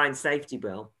the online safety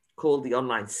bill, called the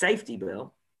Online Safety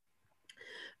Bill,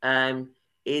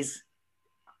 is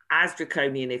as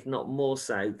draconian, if not more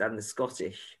so, than the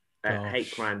Scottish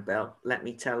hate crime bill, let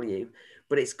me tell you.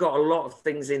 But it's got a lot of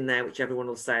things in there which everyone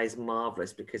will say is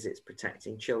marvelous because it's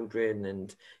protecting children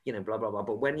and, blah, blah, blah.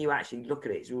 But when you actually look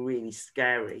at it, it's really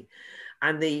scary.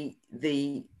 And the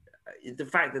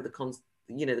fact that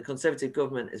the Conservative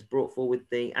government has brought forward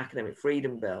the Academic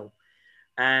Freedom Bill,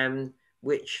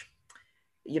 which,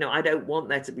 I don't want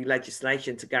there to be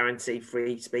legislation to guarantee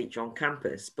free speech on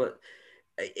campus, but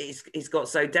it's got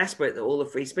so desperate that all the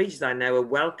free speeches I know are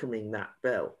welcoming that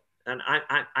bill. And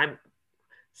I'm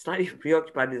slightly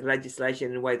preoccupied with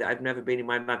legislation in a way that I've never been in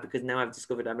my life, because now I've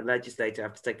discovered I'm a legislator. I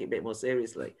have to take it a bit more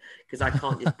seriously because I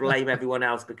can't just blame everyone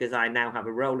else because I now have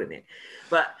a role in it.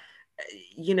 But,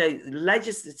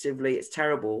 legislatively, it's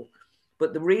terrible.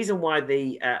 But the reason why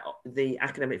the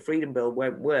Academic Freedom Bill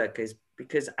won't work is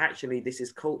because actually this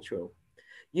is cultural.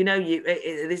 I'm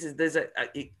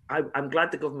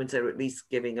glad the government are at least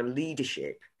giving a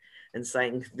leadership and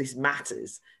saying this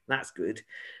matters. That's good.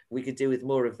 We could do with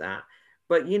more of that.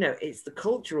 But, it's the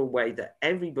cultural way that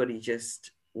everybody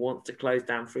just wants to close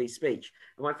down free speech.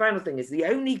 And my final thing is the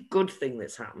only good thing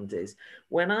that's happened is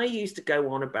when I used to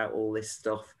go on about all this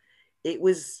stuff, it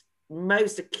was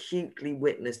most acutely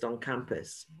witnessed on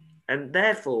campus. And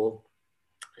therefore,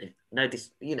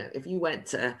 notice, if you went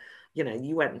to,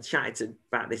 you went and chatted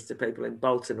about this to people in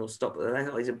Bolton or Stockport, they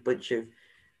thought there's a bunch of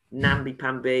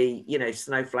namby-pamby,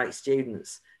 snowflake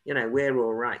students, we're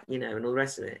all right, and all the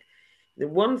rest of it. The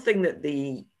one thing that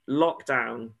the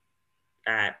lockdown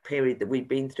period that we've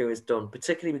been through has done,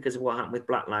 particularly because of what happened with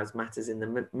Black Lives Matters in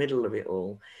the middle of it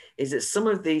all, is that some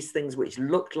of these things which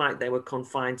looked like they were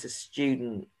confined to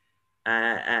student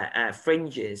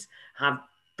fringes have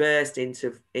burst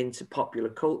into popular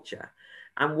culture.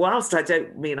 And whilst I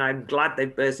don't mean I'm glad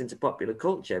they've burst into popular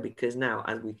culture, because now,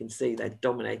 as we can see, they're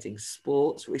dominating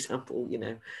sports, for example,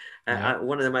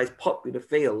 one of the most popular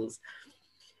fields,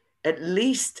 at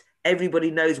least everybody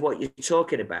knows what you're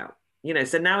talking about.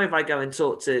 So now if I go and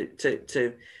talk to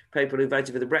people who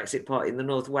voted for the Brexit Party in the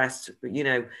Northwest,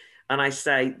 and I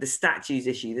say the statues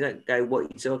issue, they don't go, what are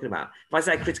you talking about? If I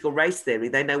say critical race theory,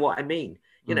 they know what I mean.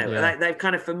 They're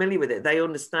kind of familiar with it. They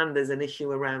understand there's an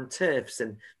issue around TERFs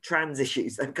and trans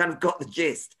issues. They've kind of got the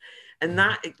gist. And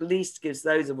that at least gives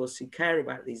those of us who care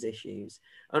about these issues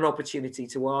an opportunity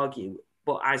to argue.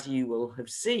 But as you will have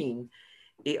seen,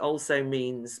 it also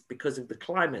means, because of the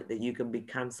climate, that you can be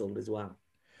cancelled as well.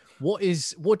 What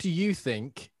do you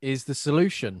think is the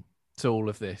solution? to all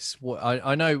of this? What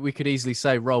I know we could easily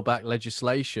say roll back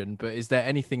legislation, but is there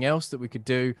anything else that we could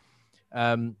do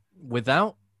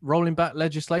without rolling back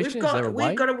legislation? Is there a way?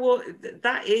 We've got to.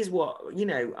 That is what, you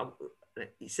know.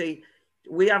 You see,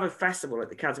 we have a festival at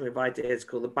the Academy of Ideas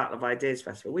called the Battle of Ideas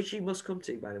Festival, which you must come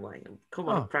to, by the way, and come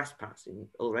on a press pass and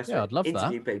all the rest of it. I'd love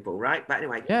interview that. people, right? But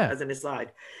anyway, as an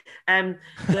aside,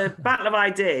 the Battle of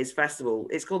Ideas Festival,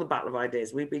 it's called the Battle of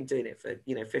Ideas. We've been doing it for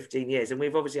 15 years, and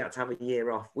we've obviously had to have a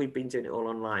year off. We've been doing it all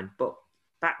online, but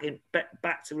back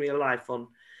to real life on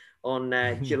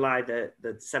July the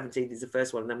 17th is the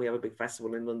first one, and then we have a big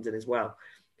festival in London as well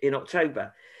in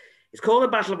October. It's called the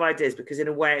Battle of Ideas because in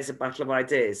a way it's a battle of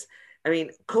ideas. I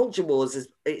mean, culture wars has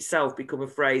itself become a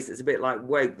phrase that's a bit like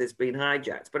woke that's been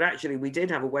hijacked. But actually, we did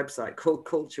have a website called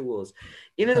Culture Wars.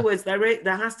 In other words, there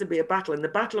has to be a battle. And the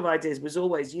battle of ideas was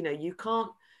always, you can't.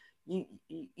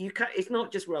 It's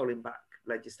not just rolling back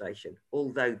legislation,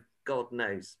 although God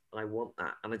knows I want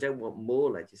that. And I don't want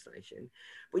more legislation.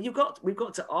 But we've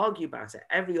got to argue about it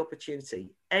every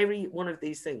opportunity, every one of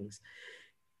these things.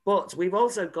 But we've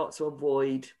also got to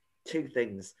avoid two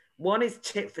things. One is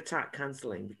tit for tat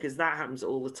cancelling, because that happens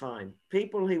all the time.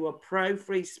 People who are pro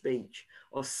free speech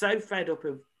are so fed up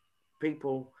of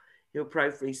people who are pro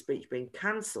free speech being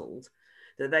cancelled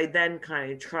that they then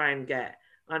kind of try and get,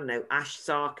 I don't know, Ash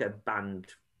Sarkar banned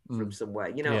from somewhere.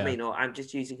 You know what I mean? Or I'm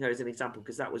just using her as an example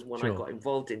because that was one I got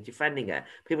involved in defending her.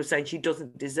 People saying she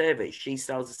doesn't deserve it. She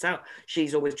sells us out.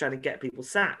 She's always trying to get people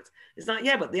sacked. It's like,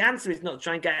 yeah, but the answer is not to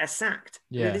try and get her sacked.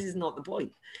 Yeah. I mean, this is not the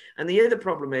point. And the other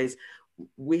problem is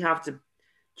we have to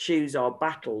choose our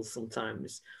battles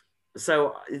sometimes.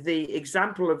 So the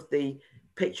example of the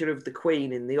picture of the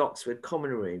Queen in the Oxford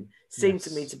Common Room seemed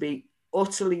to me to be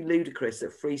utterly ludicrous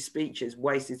that free speech has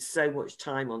wasted so much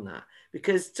time on that.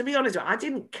 Because to be honest, I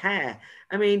didn't care.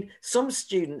 I mean, some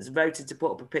students voted to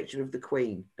put up a picture of the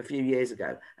Queen a few years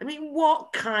ago. I mean,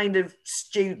 what kind of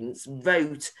students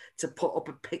vote to put up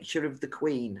a picture of the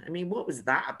Queen? I mean, what was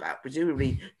that about?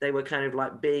 Presumably they were kind of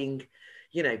like being...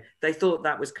 they thought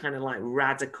that was kind of like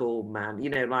radical, man.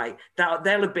 Like that,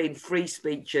 there'll have been free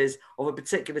speeches of a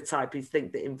particular type who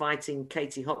think that inviting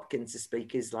Katie Hopkins to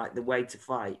speak is like the way to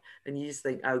fight. And you just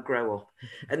think, oh, grow up.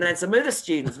 And then some other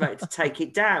students vote to take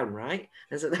it down, right?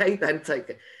 And so they then take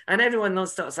it. And everyone then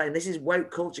starts saying, this is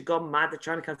woke culture gone mad. They're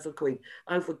trying to cancel the Queen.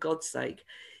 Oh, for God's sake.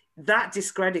 That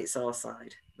discredits our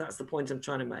side. That's the point I'm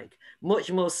trying to make. Much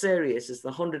more serious is the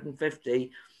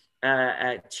 150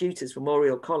 tutors from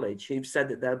Oriel College who've said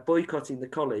that they're boycotting the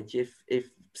college if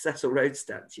Cecil Rhodes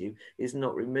statue is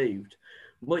not removed.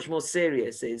 Much more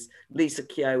serious is Lisa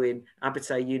Keogh in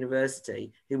Abertay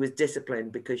University, who was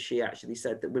disciplined because she actually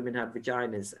said that women had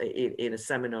vaginas in a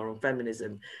seminar on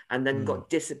feminism and then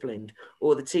got disciplined.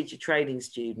 Or the teacher training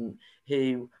student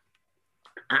who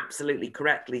absolutely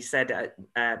correctly said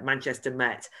at Manchester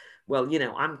Met, well,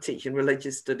 I'm teaching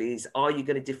religious studies. Are you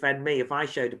going to defend me if I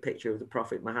showed a picture of the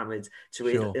Prophet Muhammad to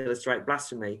illustrate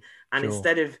blasphemy? And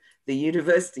instead of the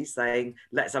university saying,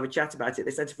 let's have a chat about it,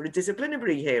 they sent it for a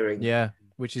disciplinary hearing. Yeah,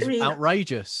 which is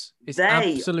outrageous. It's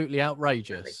absolutely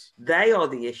outrageous. They are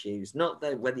the issues, not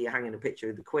whether you're hanging a picture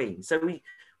of the Queen. So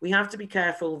we have to be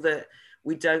careful that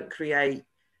we don't create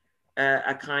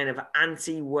a kind of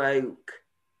anti-woke,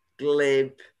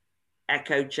 glib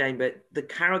echo chamber, the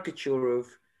caricature of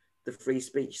the free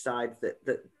speech side that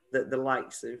the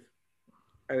likes of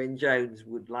Owen Jones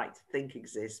would like to think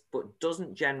exists, but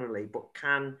doesn't generally, but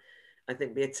can, I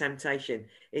think, be a temptation.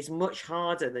 It's much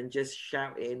harder than just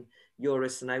shouting, you're a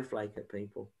snowflake at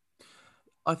people.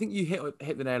 I think you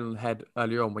hit the nail on the head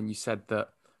earlier on when you said that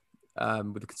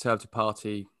with the Conservative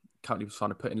Party currently was trying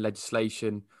to put in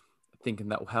legislation, thinking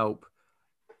that will help.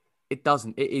 It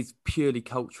doesn't. It is purely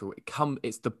cultural.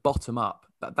 It's the bottom up.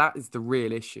 That is the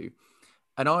real issue.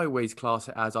 And I always class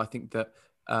it as, I think that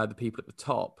the people at the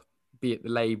top, be it the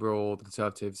Labour or the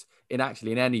Conservatives, in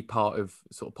any part of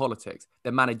sort of politics,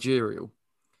 they're managerial.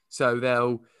 So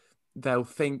they'll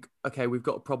think, okay, we've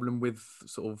got a problem with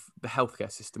sort of the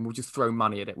healthcare system. We'll just throw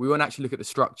money at it. We won't actually look at the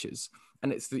structures.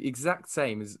 And it's the exact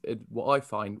same as what I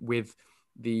find with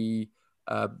the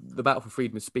battle for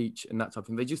freedom of speech and that type of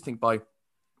thing. They just think by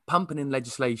pumping in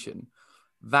legislation,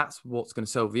 that's what's going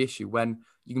to solve the issue. When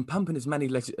you can pump in as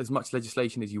much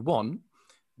legislation as you want,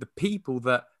 the people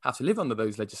that have to live under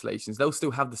those legislations, they'll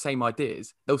still have the same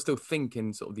ideas. They'll still think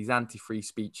in sort of these anti-free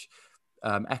speech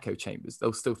echo chambers.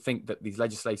 They'll still think that these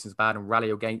legislations are bad and rally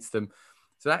against them.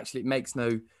 So actually, it makes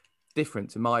no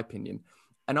difference, in my opinion.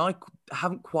 And I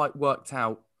haven't quite worked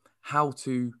out how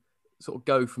to sort of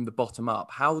go from the bottom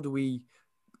up. How do we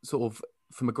sort of,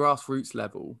 from a grassroots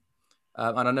level,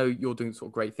 And I know you're doing sort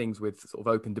of great things with sort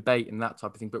of open debate and that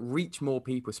type of thing, but reach more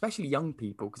people, especially young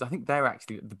people, because I think they're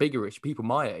actually the bigger issue. People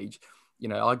my age, you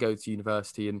know, I go to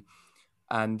university and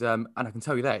I can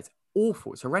tell you that it's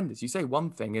awful. It's horrendous. You say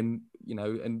one thing and, you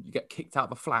know, and you get kicked out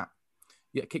of a flat.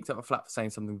 You get kicked out of a flat for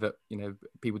saying something that, you know,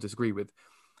 people disagree with.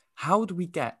 How do we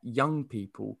get young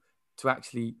people to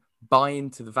actually buy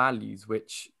into the values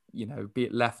which, you know, be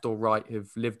it left or right, have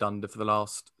lived under for the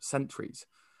last centuries?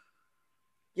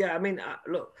 Yeah, I mean,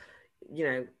 look, you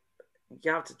know,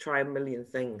 you have to try a million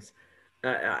things.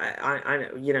 I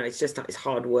you know, it's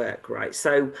hard work, right?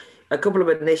 So, a couple of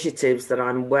initiatives that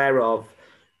I'm aware of,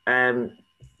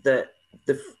 that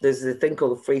there's a thing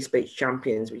called the Free Speech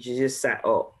Champions, which is just set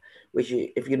up, which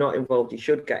if you're not involved, you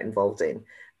should get involved in.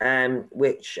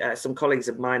 Which some colleagues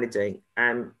of mine are doing,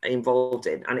 involved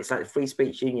in, and it's like the Free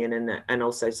Speech Union and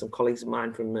also some colleagues of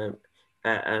mine from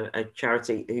a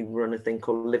charity who run a thing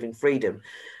called Living Freedom.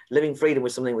 Living Freedom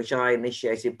was something which I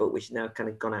initiated, but which now kind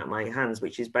of gone out of my hands,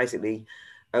 which is basically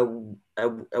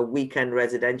a weekend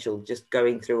residential, just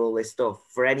going through all this stuff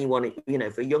for anyone, you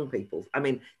know, for young people. I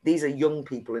mean, these are young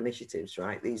people initiatives,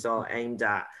 right? These are aimed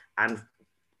at and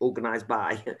organized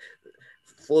by,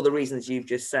 for the reasons you've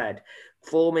just said,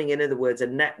 forming, in other words, a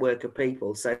network of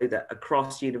people so that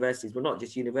across universities, well, not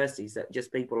just universities, that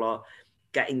just people are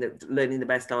learning the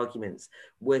best arguments,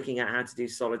 working out how to do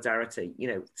solidarity, you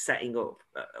know, setting up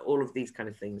all of these kind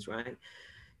of things, right?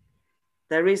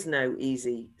 There is no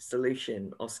easy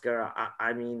solution, Oscar.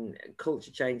 I mean,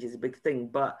 culture change is a big thing,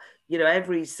 but, you know,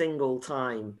 every single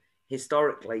time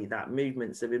historically that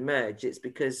movements have emerged, it's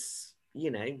because,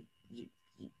 you know,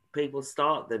 people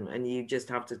start them and you just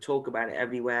have to talk about it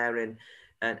everywhere.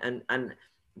 And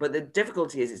but the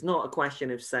difficulty is, it's not a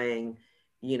question of saying,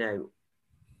 you know,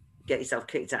 get yourself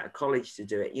kicked out of college to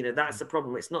do it. You know, that's the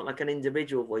problem. It's not like an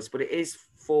individual voice, but it is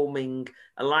forming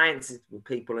alliances with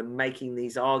people and making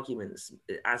these arguments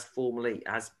as formally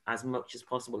as much as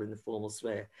possible in the formal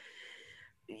sphere.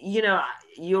 You know,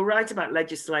 you're right about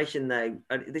legislation, though.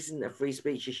 This isn't a free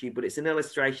speech issue, but it's an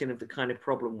illustration of the kind of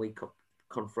problem we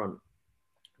confront.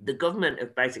 The government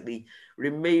have basically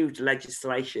removed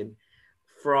legislation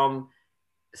from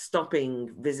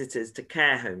stopping visitors to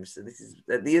care homes. So this is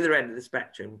at the other end of the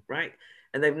spectrum, right?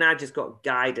 And they've now just got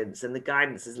guidance, and the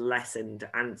guidance has lessened.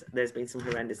 And there's been some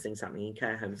horrendous things happening in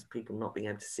care homes, people not being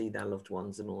able to see their loved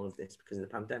ones and all of this because of the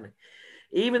pandemic.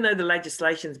 Even though the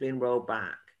legislation's been rolled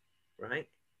back, right?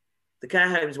 The care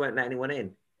homes won't let anyone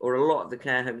in, or a lot of the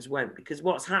care homes won't, because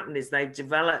what's happened is they've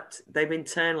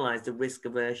internalized the risk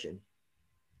aversion,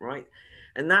 right?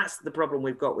 And that's the problem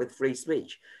we've got with free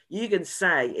speech. You can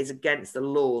say it's against the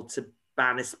law to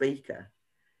ban a speaker,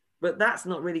 but that's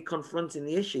not really confronting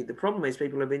the issue. The problem is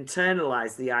people have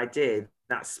internalized the idea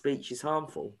that speech is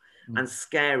harmful and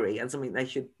scary and something they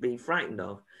should be frightened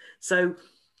of. So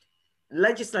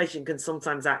legislation can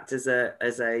sometimes act as a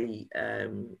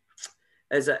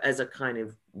kind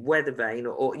of weather vane,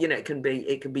 or you know, it can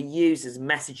be used as a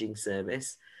messaging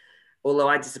service. Although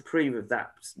I disapprove of that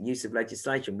use of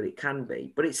legislation, but it can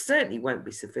be. But it certainly won't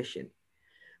be sufficient.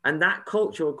 And that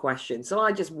cultural question, so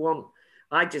I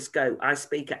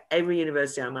speak at every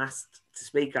university I'm asked to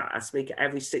speak at. I speak at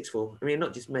every sixth form. I mean,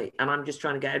 not just me. And I'm just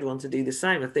trying to get everyone to do the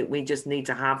same. I think we just need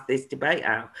to have this debate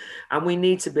out. And we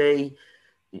need to be,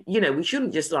 you know, we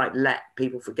shouldn't just like let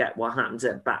people forget what happens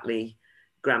at Batley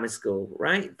Grammar School,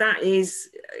 right? That is,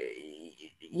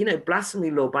 you know,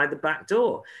 blasphemy law by the back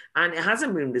door. And it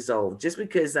hasn't been resolved just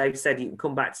because they've said you can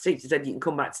come back to teach. They said you can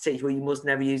come back to teach. Well, you must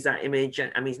never use that image.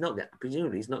 I mean,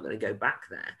 presumably he's not going to go back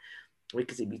there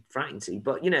because he'd be frightened to.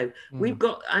 But, you know, we've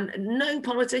got, and no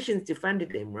politicians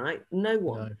defended him, right? No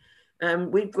one. No.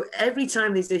 We've got, every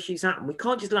time these issues happen, we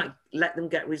can't just like let them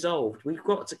get resolved. We've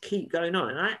got to keep going on.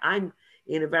 And I'm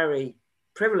in a very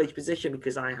privileged position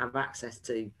because I have access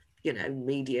to, you know,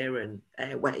 media and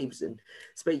airwaves and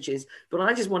speeches, but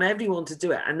I just want everyone to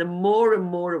do it. And the more and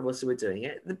more of us who are doing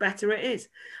it, the better it is.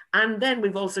 And then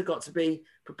we've also got to be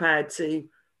prepared to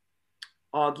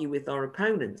argue with our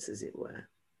opponents, as it were.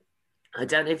 I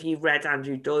don't know if you've read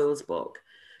Andrew Doyle's book.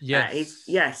 Yes.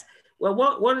 Yes. Well,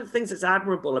 one of the things that's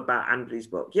admirable about Andrew's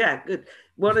book, yeah, good.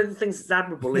 One of the things that's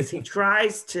admirable is he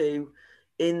tries to,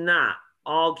 in that,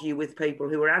 argue with people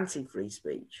who are anti-free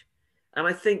speech. And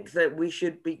I think that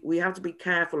we have to be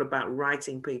careful about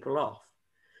writing people off,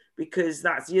 because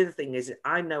that's the other thing is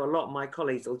I know a lot of my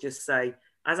colleagues will just say,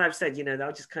 as I've said, you know,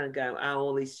 they'll just kind of go, oh,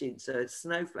 all these students are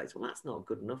snowflakes. Well, that's not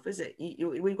good enough, is it?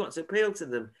 We've got to appeal to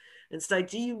them and say,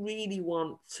 do you really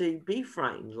want to be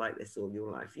frightened like this all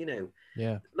your life? You know,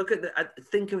 yeah. Look at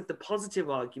think of the positive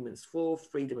arguments for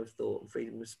freedom of thought and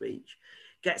freedom of speech.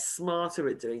 get smarter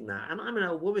at doing that. And I'm an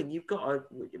old woman.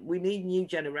 We need new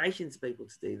generations of people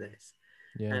to do this.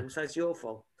 Yeah. So it's your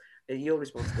fault. Your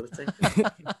responsibility.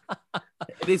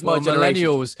 It is my generation.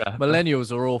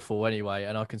 Millennials are awful anyway,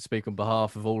 and I can speak on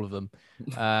behalf of all of them.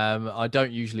 I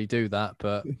don't usually do that,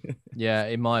 but yeah,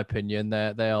 in my opinion,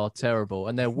 they are terrible,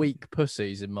 and they're weak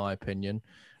pussies, in my opinion.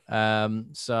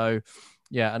 So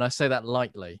yeah, and I say that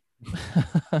lightly.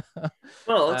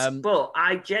 But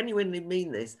I genuinely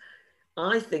mean this.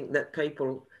 I think that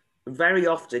people very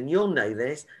often, you'll know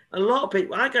this, a lot of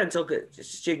people, I go and talk at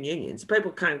student unions,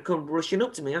 people kind of come rushing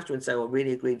up to me after and say, "Oh, I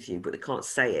really agree with you," but they can't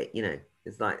say it, you know.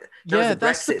 It's like, yeah,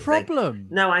 that's the problem.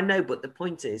 No, I know, but the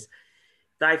point is,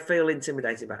 they feel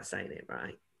intimidated about saying it,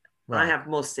 right? I have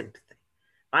more sympathy.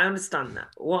 I understand that.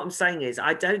 What I'm saying is,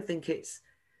 I don't think it's,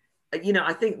 you know,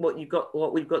 I think what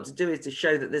we've got to do is to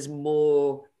show that there's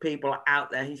more people out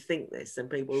there who think this than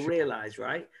people realize,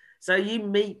 right? So you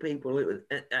meet people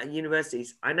at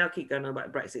universities. I now keep going on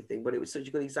about the Brexit thing, but it was such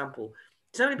a good example.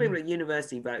 So many people at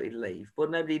university voted leave,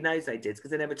 but nobody knows they did because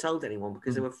they never told anyone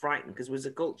because they were frightened because it was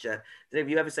a culture that if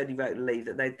you ever said you voted leave,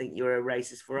 that they'd think you were a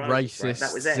racist for racist, right?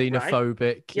 That was it, xenophobic.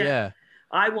 Right? Yeah.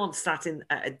 I once sat in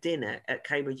at a dinner at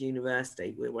Cambridge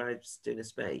University where I was doing a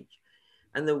speech,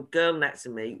 and the girl next to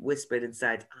me whispered and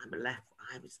said,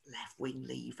 I was left-wing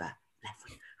leaver.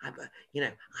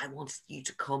 I wanted you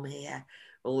to come here.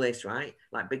 All this, right?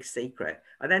 Like big secret.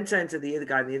 I then turned to the other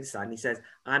guy on the other side and he says,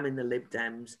 I'm in the Lib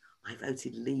Dems. I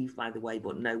voted leave, by the way,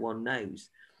 but no one knows.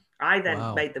 I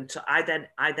then made them,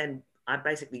 I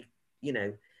basically, you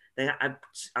know,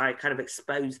 I kind of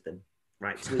exposed them,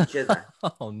 right, to each other.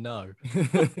 Oh, no.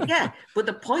 Yeah, but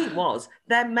the point was,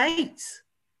 they're mates.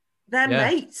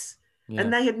 Mates. Yeah.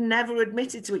 And they had never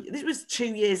admitted to it. This was 2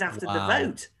 years after the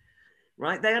vote.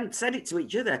 Right, they hadn't said it to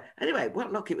each other. Anyway, well,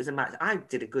 look, it was a match. I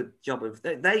did a good job of.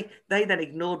 They then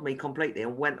ignored me completely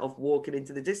and went off walking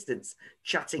into the distance,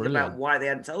 chatting about why they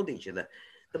hadn't told each other.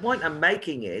 The point I'm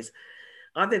making is,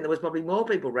 I think there was probably more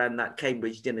people around that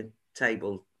Cambridge dinner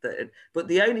table but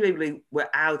the only people who were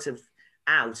out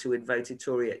who had voted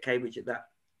Tory at Cambridge at that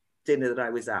dinner that I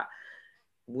was at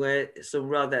were some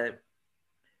rather,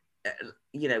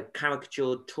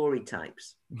 caricatured Tory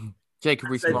types. Jacob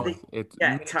Rees-Mogg.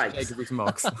 Types. Jacob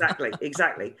Rees-Mogg.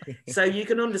 Exactly. So you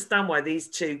can understand why these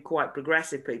two quite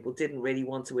progressive people didn't really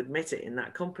want to admit it in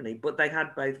that company, but they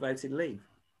had both voted leave.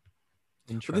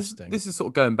 Interesting. This is sort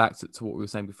of going back to what we were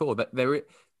saying before, that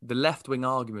the left-wing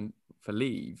argument for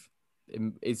leave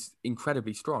is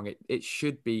incredibly strong. It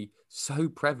should be so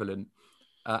prevalent,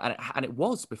 and it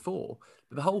was before,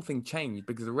 but the whole thing changed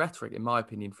because the rhetoric, in my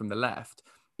opinion, from the left,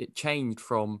 it changed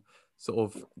from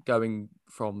sort of going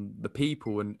from the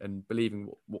people and believing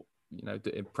what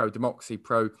pro-democracy,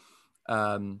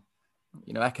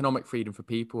 economic freedom for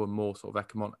people and more sort of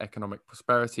economic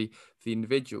prosperity for the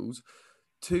individuals,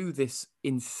 to this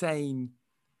insane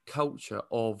culture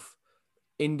of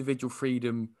individual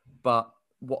freedom, but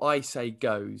what I say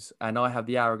goes, and I have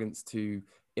the arrogance to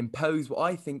impose what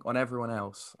I think on everyone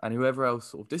else, and whoever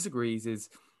else sort of disagrees is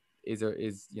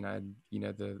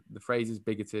the phrase is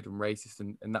bigoted and racist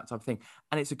and that type of thing.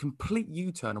 And it's a complete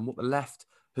U-turn on what the left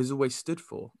has always stood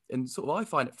for. And sort of I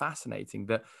find it fascinating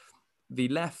that the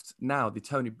left now, the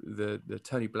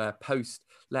Tony Blair post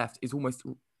left, is almost,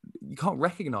 you can't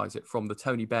recognize it from the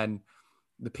Tony Benn,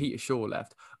 the Peter Shaw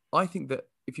left. I think that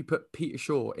if you put Peter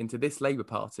Shaw into this Labour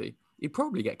Party, he'd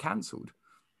probably get cancelled.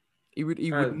 He would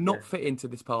not fit into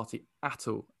this party at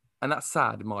all. And that's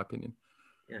sad, in my opinion.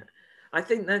 Yeah. I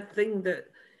think the thing that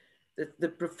the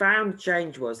profound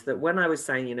change was that when I was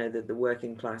saying, that the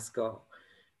working class got,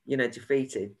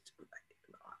 defeated,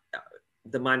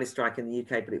 the miners' strike in the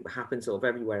UK, but it happened sort of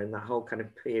everywhere in that whole kind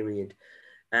of period,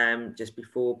 just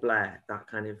before Blair, that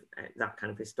kind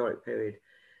of historic period,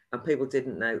 and people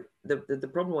didn't know. The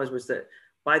problem was that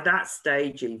by that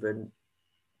stage, even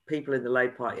people in the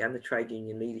Labour Party and the trade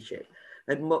union leadership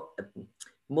had more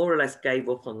or less gave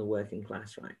up on the working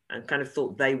class, right? And kind of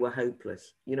thought they were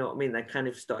hopeless. You know what I mean? They kind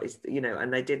of started,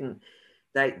 and they didn't,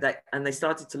 they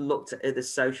started to look to other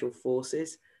social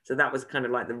forces. So that was kind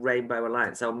of like the Rainbow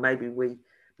Alliance. So maybe we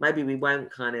won't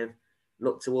kind of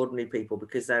look to ordinary people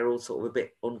because they're all sort of a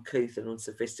bit uncouth and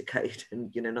unsophisticated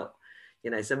and, not,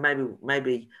 so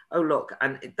maybe, oh, look,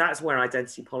 and that's where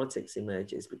identity politics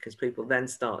emerges, because people then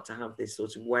start to have this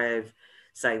sort of way of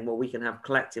saying, well, we can have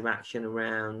collective action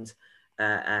around,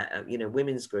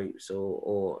 women's groups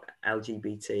or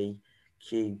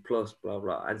LGBTQ plus, blah,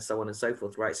 blah, and so on and so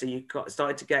forth, right? So you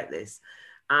started to get this.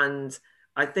 And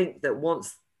I think that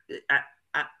once,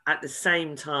 at the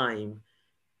same time,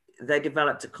 they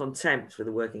developed a contempt for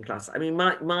the working class. I mean,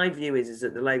 my view is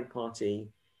that the Labour Party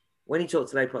when you talk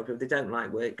to Labour Party people, they don't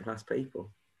like working class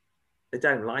people. They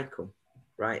don't like them,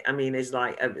 right? I mean, it's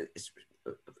like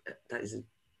that is a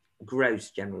gross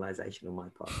generalisation on my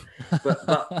part.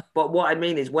 But what I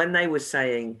mean is, when they were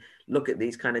saying, look at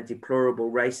these kind of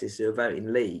deplorable racists who are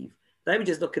voting Leave, they were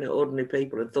just looking at ordinary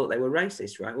people and thought they were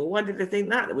racist, right? Well, why did they think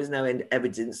that? There was no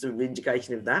evidence or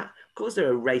indication of that. Of course,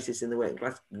 there are racists in the working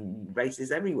class,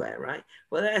 racists everywhere, right?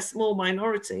 Well, they're a small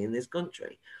minority in this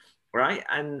country, right?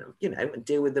 And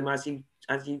deal with them as you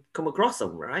come across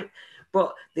them, right?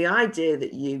 But the idea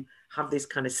that you have this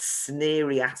kind of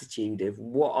sneery attitude of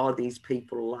what are these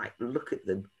people like? Look at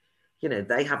them,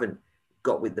 they haven't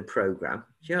got with the program.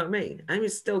 Do you know what I mean? And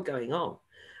it's still going on.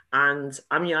 And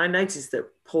I mean, I noticed that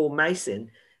Paul Mason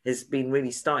has been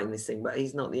really starting this thing, but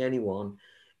he's not the only one,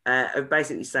 of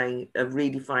basically saying, of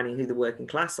redefining who the working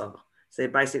class are. So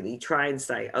basically try and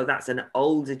say, oh, that's an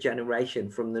older generation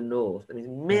from the North. I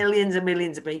mean, millions and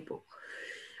millions of people.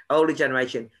 Older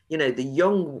generation, the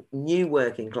young, new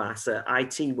working class are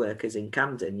IT workers in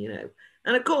Camden,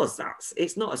 And of course,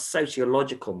 it's not a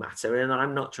sociological matter. And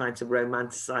I'm not trying to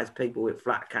romanticize people with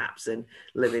flat caps and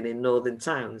living in northern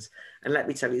towns. And let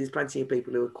me tell you, there's plenty of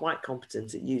people who are quite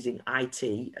competent at using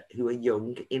IT, who are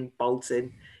young, in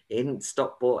Bolton, in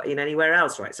Stockport, in anywhere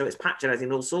else, right? So it's patronizing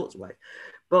in all sorts of ways.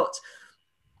 But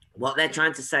what they're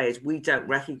trying to say is we don't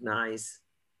recognize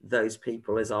those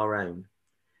people as our own.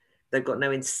 They've got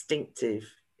no intuitive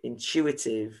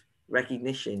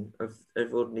recognition of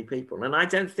ordinary people. And I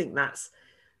don't think that's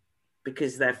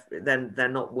because they're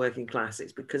not working class.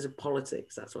 It's because of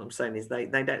politics. That's what I'm saying, is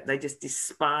they just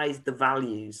despise the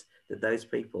values that those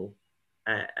people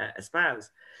espouse.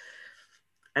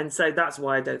 And so that's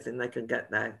why I don't think they can get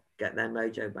their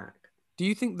mojo back. Do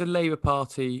you think the Labour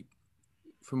Party,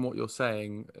 from what you're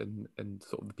saying, and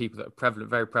sort of the people that are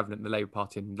very prevalent in the Labour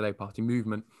Party and the Labour Party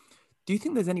movement, do you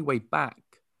think there's any way back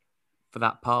for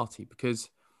that party? Because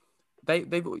I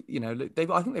think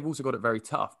they've also got it very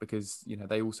tough, because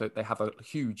they have a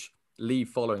huge Leave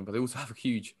following, but they also have a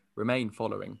huge Remain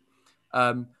following.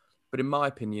 But in my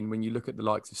opinion, when you look at the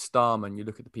likes of Starmer and you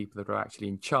look at the people that are actually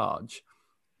in charge,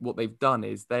 what they've done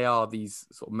is they are these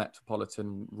sort of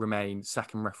metropolitan Remain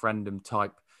second referendum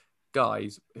type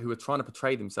guys who are trying to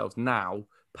portray themselves now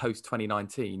post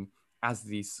 2019 as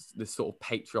this sort of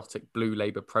patriotic blue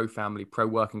Labour, pro-family,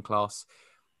 pro-working class,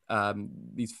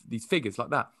 these figures like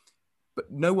that. But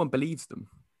no one believes them.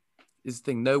 Is the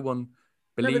thing. No one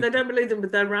believes. No, but they don't believe them,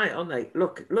 but they're right, aren't they?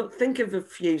 Look, think of a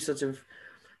few sort of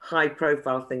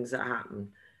high-profile things that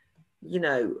happen.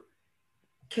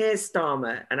 Keir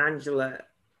Starmer and Angela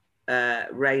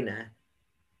Rayner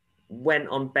went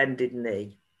on bended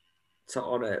knee to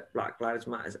honour Black Lives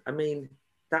Matter. I mean,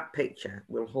 that picture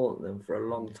will haunt them for a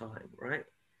long time, right?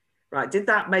 Right. Did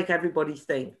that make everybody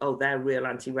think, oh, they're real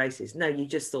anti-racist? No, you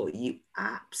just thought, you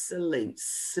absolute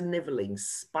snivelling,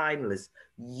 spineless,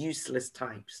 useless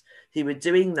types who were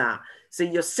doing that. So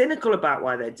you're cynical about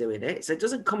why they're doing it. So it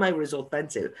doesn't come over as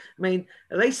authentic. I mean,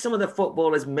 at least some of the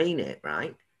footballers mean it,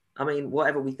 right? I mean,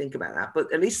 whatever we think about that,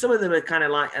 but at least some of them are kind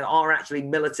of like, are actually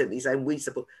militantly saying we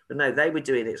support, but no, they were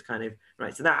doing it. It's kind of,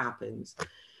 right. So that happens.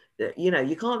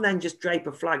 You can't then just drape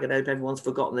a flag and hope everyone's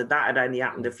forgotten that had only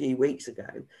happened a few weeks ago.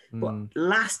 But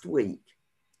last week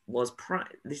was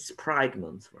this is Pride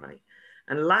Month, right?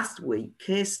 And last week,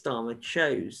 Keir Starmer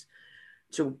chose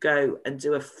to go and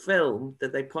do a film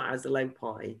that they put out as the Labour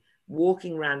Party,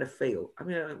 walking around a field. I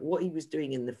mean, what he was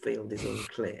doing in the field is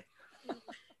unclear.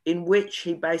 In which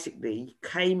he basically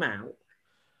came out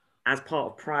as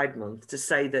part of Pride Month to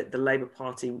say that the Labour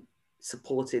Party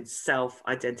supported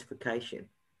self-identification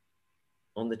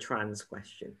on the trans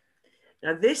question.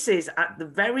 Now, this is at the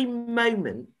very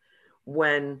moment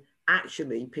when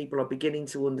actually people are beginning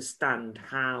to understand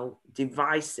how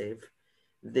divisive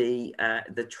the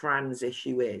trans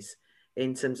issue is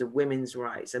in terms of women's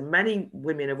rights. And many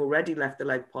women have already left the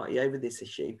Labour Party over this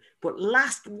issue. But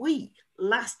last week,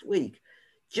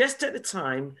 just at the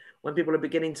time when people are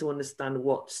beginning to understand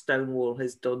what Stonewall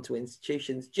has done to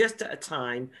institutions, just at a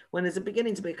time when there's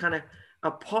beginning to be kind of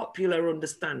a popular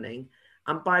understanding.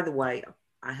 And by the way,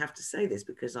 I have to say this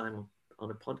because I'm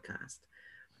on a podcast.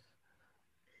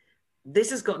 This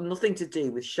has got nothing to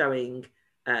do with showing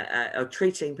or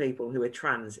treating people who are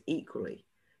trans equally.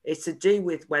 It's to do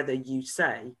with whether you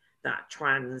say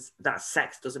that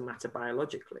sex doesn't matter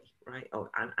biologically, right?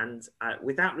 And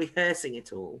without rehearsing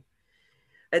it all,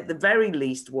 at the very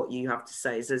least, what you have to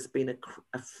say is there's been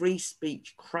a free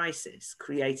speech crisis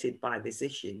created by this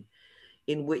issue,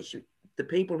 in which the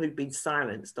people who've been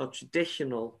silenced are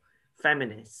traditional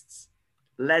feminists,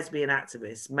 lesbian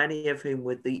activists, many of whom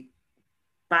were the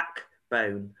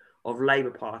backbone of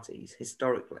Labour parties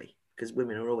historically, because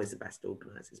women are always the best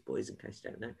organisers, boys, in case you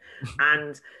don't know.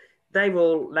 And they've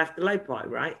all left the Labour Party,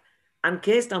 right? And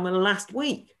Keir Starmer last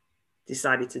week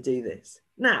decided to do this.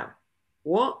 Now,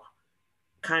 what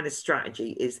kind of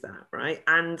strategy is that, right?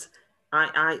 And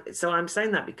so I'm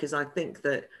saying that because I think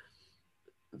that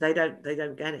they don't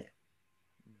get it.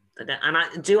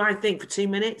 I think for 2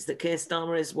 minutes that Keir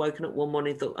Starmer has woken up one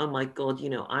morning and thought, oh my God,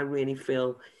 I really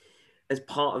feel as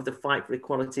part of the fight for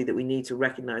equality that we need to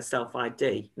recognise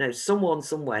self-ID. No, someone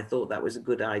somewhere thought that was a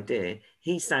good idea.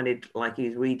 He sounded like he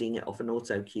was reading it off an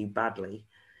auto cue badly,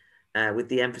 with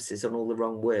the emphasis on all the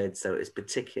wrong words, so it was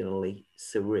particularly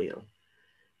surreal.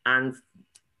 And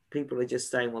people are just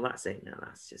saying, well, that's it. No,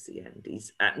 that's just the end.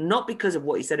 He's not because of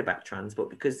what he said about trans, but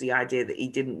because the idea that he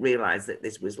didn't realise that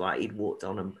this was like he'd walked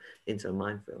on him into a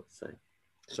minefield. So,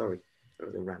 sorry for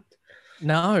the rant.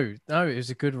 No, it was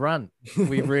a good rant.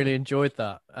 We really enjoyed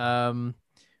that.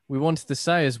 We wanted to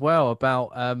say as well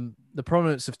about the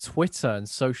prominence of Twitter and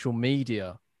social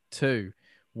media too,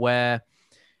 where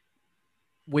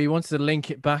we wanted to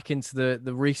link it back into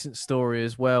the recent story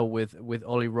as well with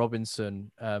Ollie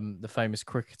Robinson, the famous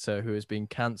cricketer who has been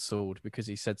cancelled because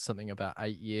he said something about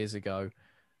 8 years ago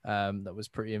that was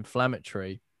pretty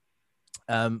inflammatory.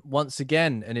 Once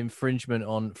again, an infringement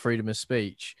on freedom of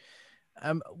speech.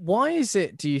 Why is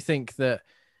it, do you think, that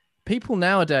people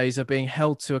nowadays are being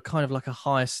held to a kind of like a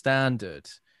higher standard,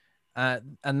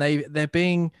 and they're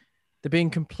being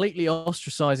completely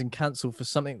ostracized and cancelled for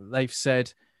something that they've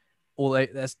said, or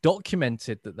that's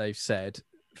documented that they've said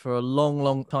for a long,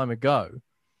 long time ago,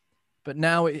 but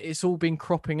now it's all been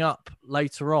cropping up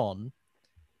later on,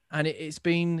 and it's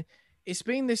been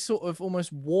this sort of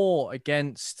almost war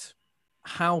against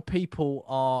how people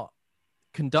are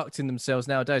conducting themselves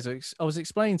nowadays. I was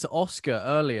explaining to Oscar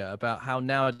earlier about how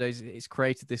nowadays it's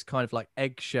created this kind of like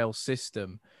eggshell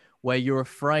system where you're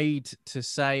afraid to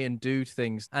say and do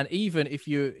things, and even if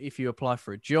you apply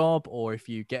for a job or if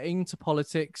you get into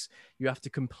politics, you have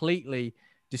to completely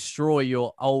destroy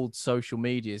your old social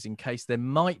medias in case there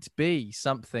might be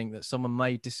something that someone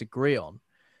may disagree on.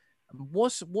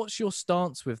 What's your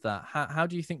stance with that? How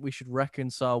do you think we should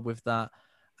reconcile with that?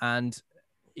 And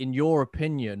in your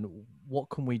opinion, what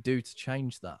can we do to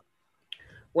change that?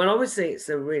 Well, obviously, it's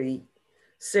a really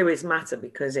serious matter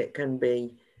because it can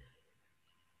be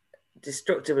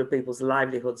destructive of people's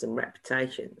livelihoods and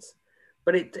reputations.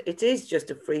 But it is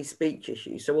just a free speech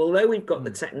issue. So although we've got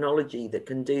the technology that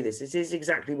can do this, it is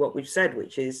exactly what we've said,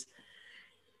 which is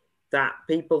that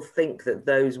people think that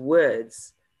those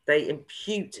words, they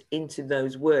impute into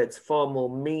those words far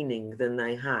more meaning than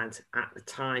they had at the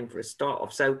time for a start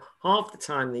off. So half the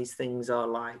time these things are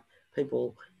like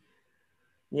people,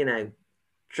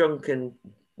 drunken,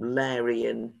 Larry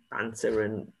and banter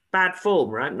and bad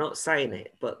form, right? I'm not saying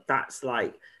it, but that's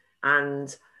like,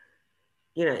 and,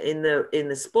 in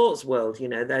the sports world,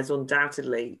 there's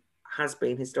undoubtedly has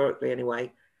been historically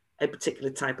anyway, a particular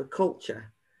type of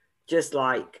culture, just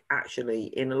like actually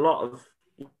in a lot of,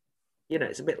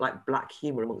 it's a bit like black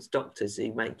humor amongst doctors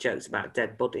who make jokes about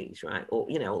dead bodies, right? Or,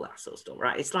 all that sort of stuff,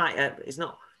 right? It's like, it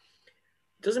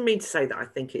doesn't mean to say that I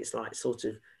think it's like sort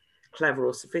of clever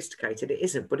or sophisticated. It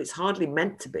isn't, but it's hardly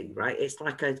meant to be, right? It's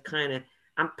like a kind of,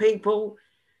 and people,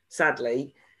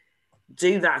 sadly,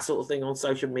 do that sort of thing on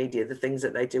social media, the things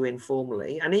that they do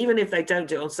informally. And even if they don't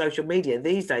do it on social media,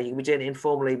 these days you can be doing it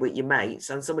informally with your mates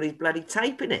and somebody's bloody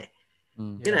taping it.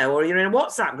 Or you're in a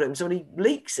WhatsApp group and somebody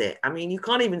leaks it. I mean, you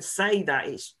can't even say that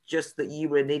it's just that you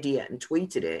were an idiot and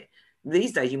tweeted it.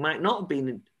 These days, you might not have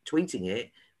been tweeting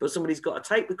it, but somebody's got a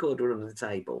tape recorder under the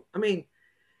table. I mean,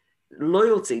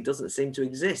 loyalty doesn't seem to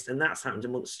exist. And that's happened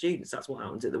amongst students. That's what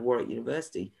happened at the Warwick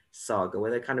University saga,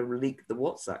 where they kind of leaked the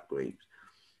WhatsApp groups.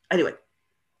 Anyway,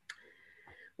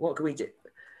 what can we do?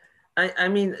 I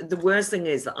mean, the worst thing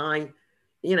is that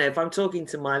if I'm talking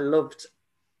to my loved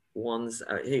ones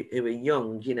who are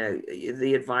young,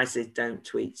 the advice is don't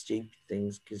tweet stupid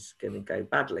things because it's going to go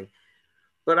badly.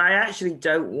 But I actually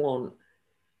don't want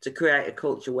to create a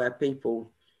culture where people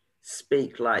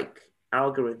speak like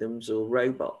algorithms or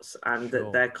robots and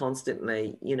that they're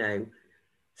constantly,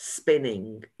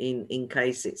 spinning in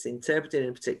case it's interpreted in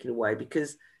a particular way,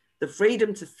 because the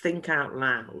freedom to think out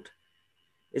loud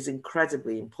is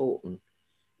incredibly important.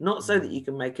 Not so that you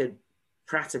can make a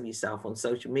prat of yourself on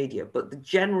social media, but the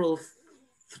general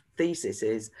thesis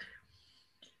is,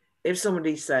 if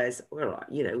somebody says, well,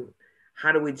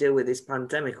 how do we deal with this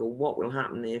pandemic, or what will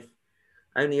happen if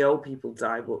only old people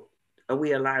die? Well, are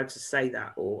we allowed to say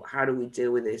that? Or how do we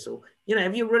deal with this? Or,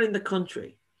 if you're running the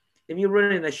country, if you're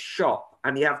running a shop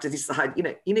and you have to decide,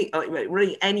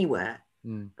 running anywhere,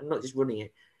 and not just running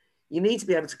it, You need to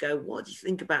be able to go, what do you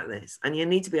think about this? And you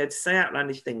need to be able to say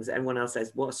outlandish things that everyone else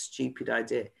says, what a stupid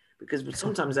idea. Because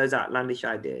sometimes those outlandish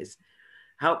ideas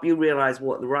help you realize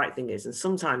what the right thing is. And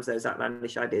sometimes those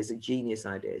outlandish ideas are genius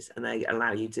ideas, and they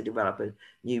allow you to develop a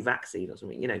new vaccine or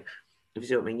something. You know, if you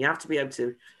see what I mean, you have to be able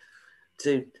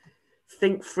to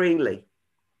think freely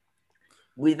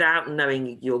without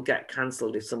knowing you'll get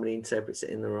cancelled if somebody interprets it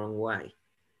in the wrong way.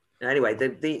 Anyway,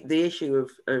 the issue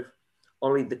of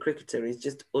Ollie the cricketer is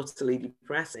just utterly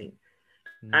depressing.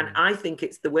 And I think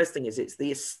it's the worst thing is it's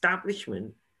the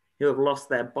establishment who have lost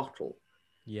their bottle.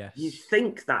 Yes. You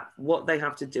think that what they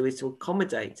have to do is to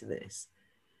accommodate to this.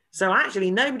 So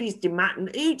actually nobody's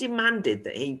who demanded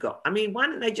that he got, I mean, why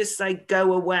don't they just say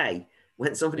go away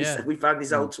when somebody said we found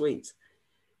these old tweets?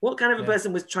 What kind of a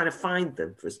person was trying to find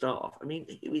them for a start off? I mean,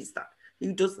 who is that?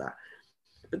 Who does that?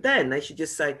 But then they should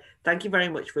just say, thank you very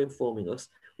much for informing us.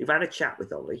 We've had a chat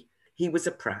with Ollie. He was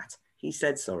a prat. He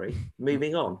said sorry.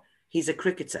 Moving on. He's a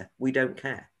cricketer. We don't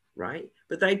care, right?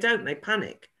 But they don't. They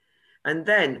panic. And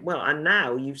then, well, and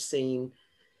now you've seen,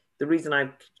 the reason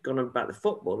I've gone on about the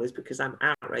football is because I'm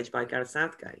outraged by Gareth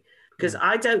Southgate. Because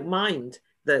I don't mind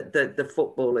the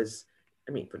footballers.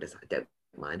 I mean, but I don't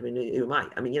mind. I mean, who might?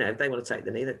 I mean, you know, if they want to take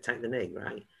the knee, they take the knee,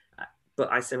 right?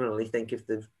 But I similarly think if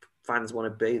the fans want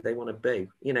to boo, they want to boo.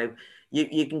 You know,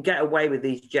 you can get away with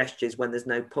these gestures when there's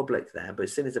no public there, but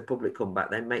as soon as the public come back,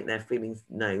 they make their feelings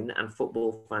known, and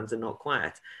football fans are not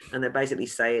quiet. And they're basically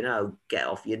saying, oh, get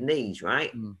off your knees, right?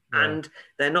 And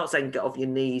they're not saying get off your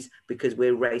knees because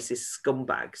we're racist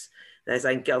scumbags. They're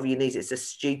saying get off your knees. It's a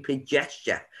stupid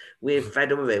gesture. We're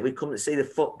fed up of it. We come to see the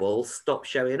football. Stop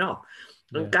showing off.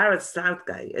 And Gareth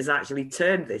Southgate has actually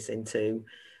turned this into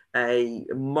a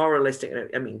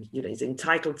moralistic, I mean, you know, he's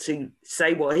entitled to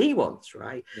say what he wants,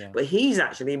 right? But he's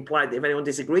actually implied that if anyone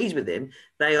disagrees with him,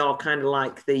 they are kind of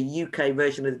like the UK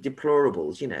version of the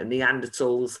deplorables, you know,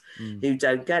 Neanderthals who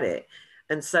don't get it.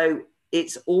 And so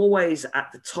it's always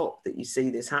at the top that you see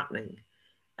this happening.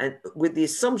 And with the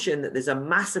assumption that there's a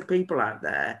mass of people out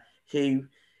there who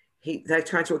they're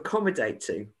trying to accommodate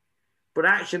to. But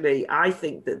actually, I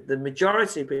think that the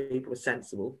majority of people are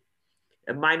sensible.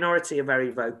 A minority are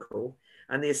very vocal,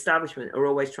 and the establishment are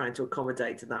always trying to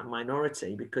accommodate to that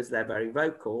minority because they're very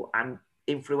vocal and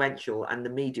influential, and the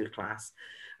media class.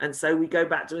 And so we go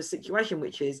back to a situation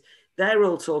which is they're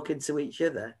all talking to each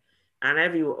other, and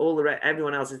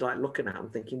everyone else is like looking at them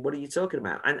thinking, what are you talking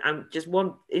about? And just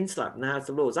one insight from the House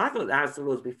of Lords. I thought the House of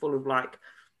Lords would be full of like,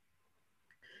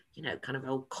 you know, kind of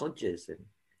old codgers. And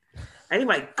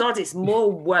anyway, God, it's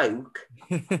more woke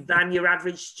than your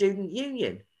average student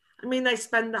union. I mean, they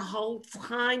spend the whole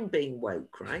time being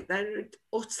woke, right? They're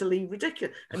utterly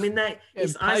ridiculous. I mean, I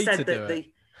said that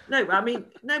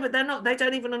but they're not. They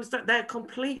don't even understand. They're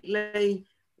completely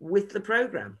with the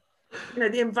program. You know,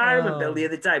 the environment bill the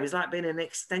other day was like being an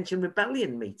Extension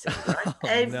Rebellion meeting,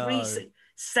 right?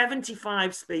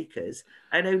 75 speakers,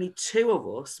 and only 2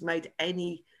 of us made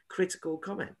any critical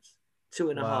comments.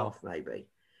 2.5 maybe.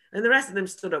 And the rest of them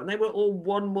stood up, and they were all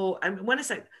one more. And when I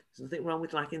say there's nothing wrong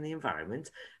with liking the environment,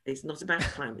 it's not about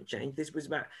climate change. This was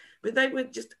about, but they were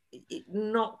just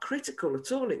not critical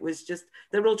at all. It was just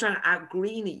they were all trying to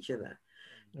out-green each other,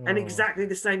 and exactly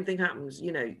the same thing happens.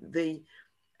 You know,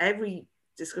 every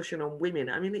discussion on women.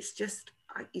 I mean, it's just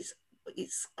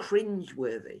it's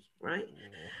cringe-worthy, right?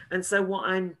 And so what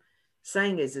I'm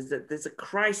saying is that there's a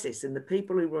crisis in the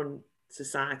people who run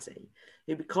society,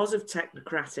 who because of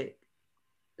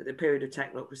the period of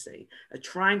technocracy, are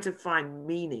trying to find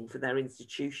meaning for their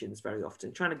institutions very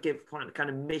often, trying to give kind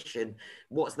of mission,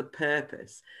 what's the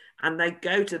purpose? And they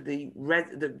go to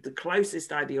the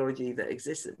closest ideology that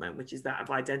exists at the moment, which is that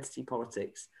of identity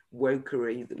politics,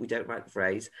 wokery, that we don't like the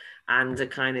phrase, and a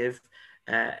kind of,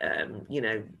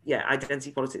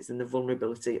 identity politics and the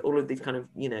vulnerability, all of these kind of,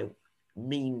 you know,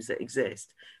 memes that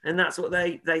exist. And that's what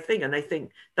they think, and they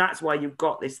think that's why you've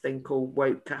got this thing called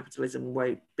woke capitalism,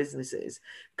 woke businesses,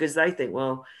 because they think,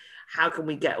 well, how can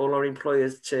we get all our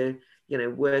employers to, you know,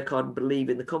 work hard and believe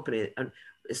in the company? And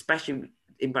especially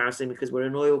embarrassing because we're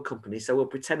an oil company, so we'll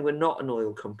pretend we're not an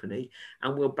oil company,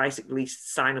 and we'll basically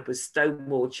sign up as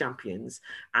Stonewall champions,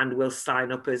 and we'll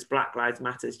sign up as Black Lives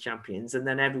Matters champions, and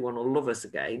then everyone will love us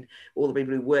again. All the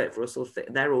people who work for us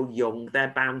they're all young,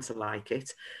 they're bound to like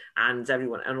it, and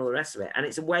everyone and all the rest of it. And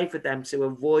it's a way for them to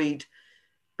avoid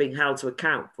being held to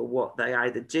account for what they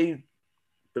either do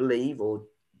believe or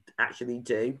actually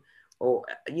do, or,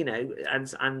 you know,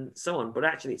 and so on. But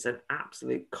actually it's an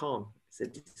absolute con. It's a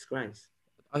disgrace.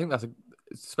 I think that's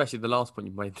especially the last point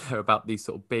you made there about these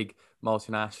sort of big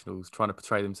multinationals trying to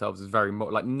portray themselves as very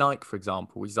like Nike, for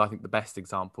example, which is, I think, the best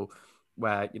example.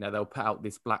 where, you know, they'll put out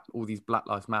all these Black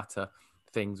Lives Matter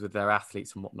things with their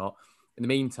athletes and whatnot. In the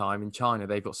meantime, in China,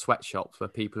 they've got sweatshops where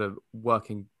people are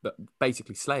working,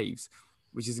 basically slaves,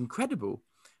 which is incredible.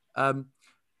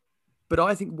 But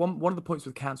I think one of the points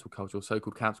with cancel culture, or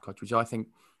so-called cancel culture, which I think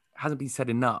hasn't been said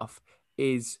enough,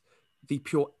 is the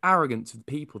pure arrogance of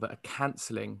people that are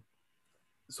cancelling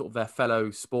sort of their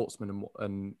fellow sportsmen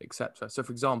and etc. So,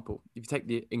 for example, if you take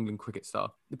the England cricket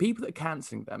star, the people that are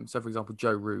cancelling them, so for example,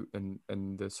 Joe Root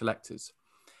and the selectors,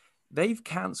 they've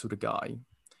cancelled a guy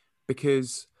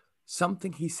because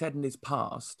something he said in his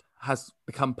past has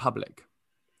become public.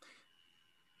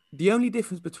 The only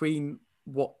difference between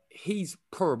what he's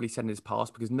probably said in his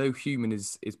past, because no human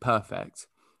is perfect,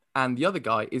 and the other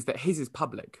guy is that his is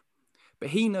public.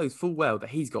 But he knows full well that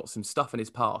he's got some stuff in his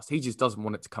past. He just doesn't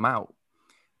want it to come out.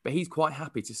 But he's quite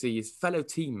happy to see his fellow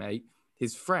teammate,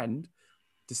 his friend,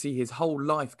 to see his whole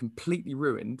life completely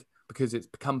ruined because it's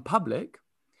become public.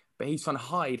 But he's trying to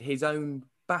hide his own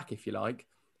back, if you like,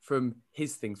 from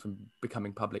his things from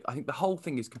becoming public. I think the whole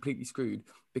thing is completely screwed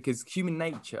because human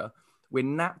nature, we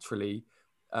naturally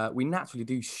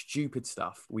do stupid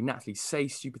stuff. We naturally say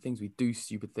stupid things. We do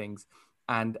stupid things.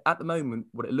 And at the moment,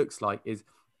 what it looks like is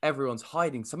everyone's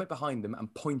hiding something behind them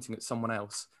and pointing at someone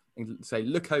else and say,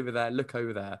 look over there, look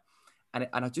over there. And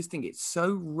I just think it's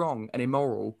so wrong and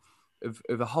immoral of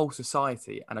a whole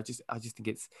society. And I just think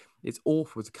it's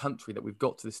awful as a country that we've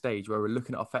got to the stage where we're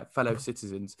looking at our fellow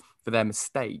citizens for their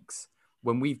mistakes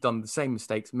when we've done the same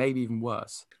mistakes, maybe even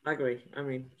worse. I agree. I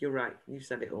mean, you're right. You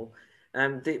said it all.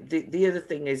 The other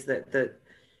thing is that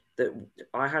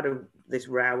I had this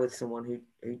row with someone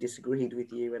who disagreed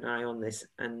with you and I on this,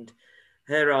 and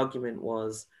her argument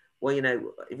was, well, you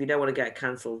know, if you don't want to get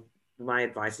cancelled, my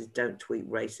advice is don't tweet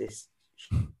racist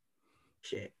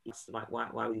shit. It's like, why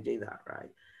would you do that,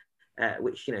 right?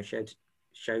 Which, you know,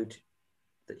 showed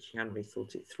that she hadn't really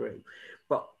thought it through.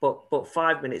 But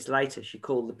 5 minutes later, she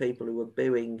called the people who were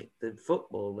booing the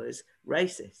footballers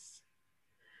racists.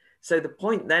 So the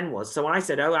point then was, so I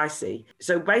said, oh, I see.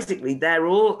 So basically,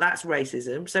 that's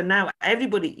racism. So now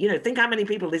everybody, you know, think how many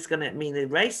people this is going to mean they're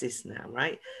racist now,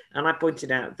 right? And I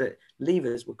pointed out that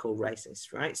leavers were called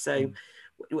racists, right? So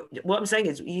what I'm saying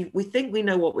is we think we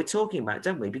know what we're talking about,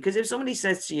 don't we? Because if somebody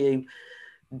says to you,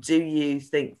 do you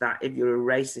think that if you're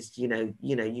a racist, you know,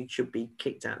 you should be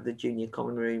kicked out of the junior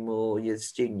common room or your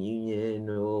student union,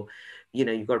 or, you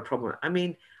know, you've got a problem. I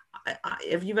mean,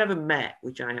 if you've ever met,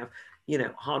 which I have, you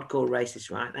know, hardcore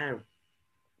racists, right? They're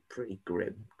pretty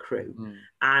grim crew.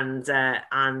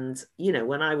 And you know,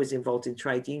 when I was involved in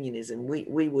trade unionism,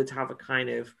 we would have a kind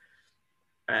of,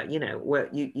 you know, where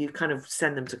you kind of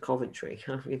send them to Coventry.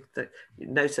 I mean,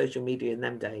 no social media in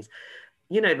them days.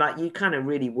 You know, like you kind of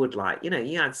really would, like, you know,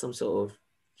 you had some sort of,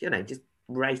 you know, just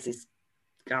racist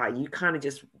guy. You kind of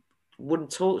just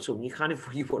wouldn't talk to him.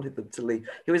 You wanted them to leave.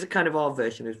 It was a kind of our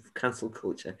version of cancel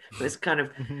culture. But it's kind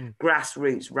of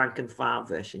grassroots, rank and file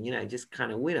version. You know, just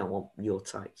kind of, we don't want your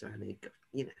type to,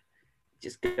 you know,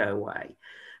 just go away.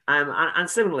 And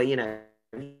similarly, you know,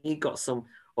 you got some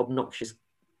obnoxious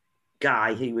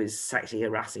guy who was sexually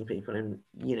harassing people and,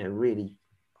 you know, really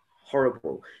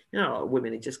horrible. You know, a lot of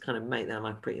women, it just kind of make their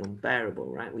life pretty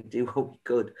unbearable, right? We do what we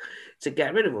could to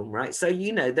get rid of them, right? So,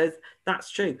 you know,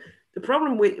 that's true. The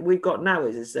problem we've got now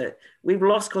is that we've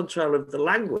lost control of the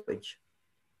language,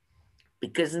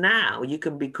 because now you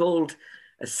can be called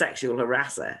a sexual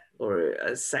harasser or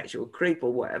a sexual creep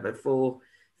or whatever for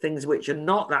things which are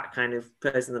not that kind of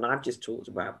person that I've just talked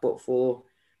about, but for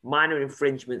minor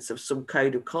infringements of some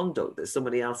code of conduct that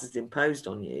somebody else has imposed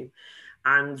on you.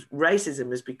 And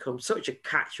racism has become such a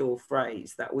catch-all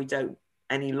phrase that we don't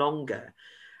any longer,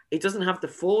 it doesn't have the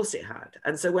force it had.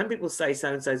 And so when people say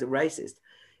so-and-so's a racist,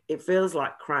 it feels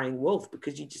like crying wolf,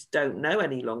 because you just don't know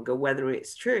any longer whether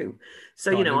it's true. So,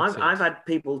 you know, I've had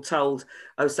people told,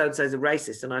 oh, so-and-so's a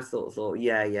racist. And I thought,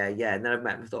 yeah. And then I've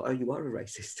met them and thought, oh, you are a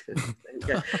racist.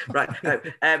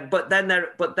 Right.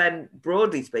 But then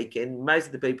broadly speaking, most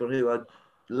of the people who are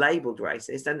labeled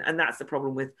racist, and that's the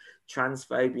problem with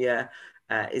transphobia,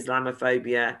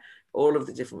 Islamophobia, all of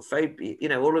the different phobia, you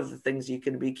know, all of the things you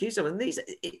can be accused of. And these,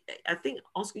 I think,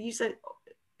 Oscar, you said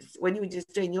when you were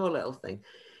just doing your little thing,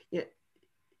 yeah,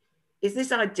 is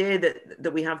this idea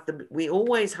that we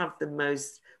always have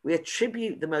we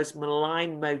attribute the most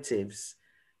malign motives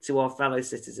to our fellow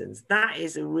citizens. That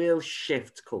is a real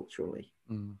shift culturally.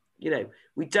 You know,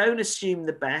 we don't assume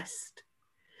the best,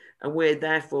 and we're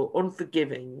therefore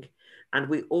unforgiving, and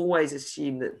we always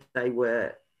assume that they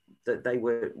were,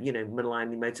 you know,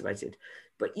 malignly motivated.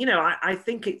 But, you know, I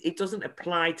think it doesn't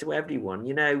apply to everyone.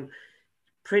 You know,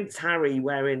 Prince Harry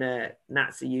wearing a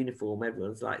Nazi uniform,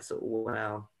 everyone's like, sort of,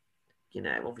 well,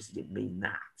 obviously didn't mean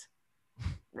that,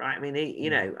 right?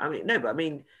 I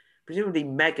mean, presumably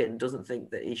Meghan doesn't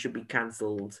think that he should be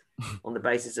cancelled on the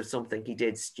basis of something he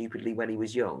did stupidly when he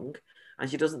was young, and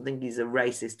she doesn't think he's a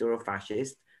racist or a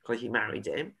fascist because she married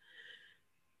him.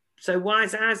 So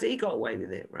how's he got away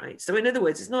with it, right? So in other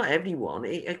words, it's not everyone.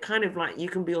 It kind of like you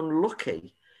can be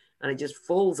unlucky, and it just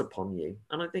falls upon you.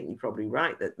 And I think you're probably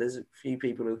right that there's a few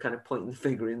people who are kind of pointing the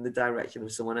finger in the direction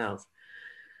of someone else.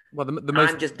 Well,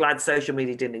 I'm just glad social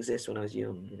media didn't exist when I was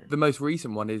young. The most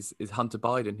recent one is Hunter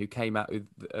Biden, who came out with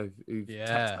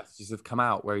text messages have come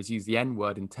out where he's used the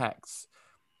N-word in texts,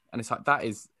 and it's like that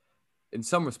is, in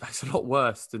some respects, a lot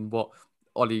worse than what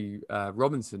Ollie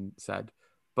Robinson said.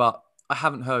 But I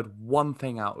haven't heard one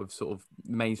thing out of sort of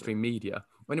mainstream media.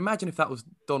 I mean, imagine if that was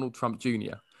Donald Trump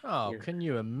Jr. Oh, can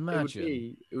you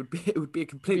imagine? It would be a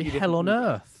completely different hell on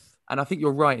earth. And I think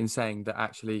you're right in saying that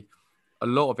actually a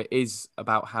lot of it is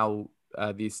about how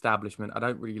the establishment, I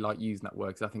don't really like using that word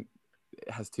because I think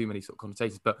it has too many sort of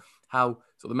connotations, but how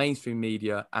sort of the mainstream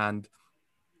media and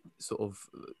sort of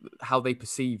how they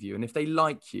perceive you. And if they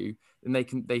like you, then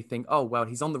they think, oh, well,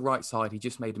 he's on the right side, he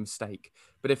just made a mistake.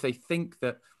 But if they think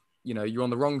that, you're on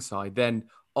the wrong side, then,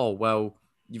 oh, well,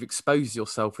 you've exposed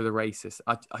yourself for the racist.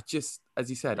 I just, as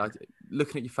you said,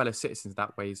 looking at your fellow citizens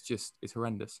that way it's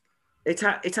horrendous. It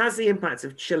has the impact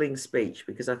of chilling speech,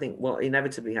 because I think what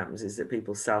inevitably happens is that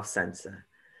people self-censor,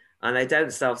 and they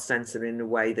don't self-censor in a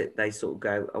way that they sort of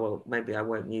go, oh, well, maybe I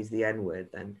won't use the N-word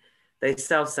then. They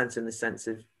self-censor in the sense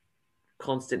of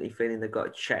constantly feeling they've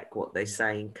got to check what they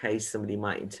say in case somebody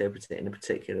might interpret it in a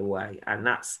particular way, and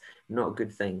that's not a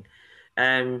good thing.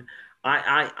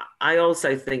 I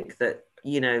also think that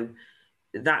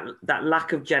that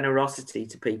lack of generosity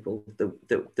to people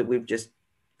that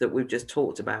we've just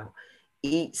talked about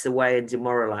eats away and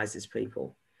demoralizes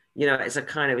people. It's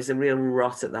a real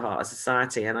rot at the heart of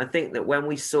society. And I think that when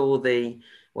we saw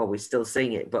we're still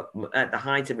seeing it, but at the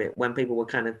height of it, when people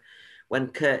were when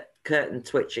curtain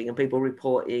twitching and people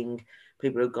reporting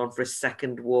people who've gone for a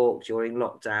second walk during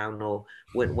lockdown, or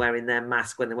weren't wearing their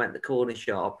mask when they went to the corner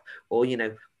shop, or,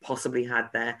 possibly had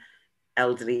their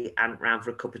elderly aunt round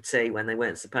for a cup of tea when they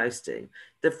weren't supposed to.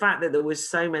 The fact that there was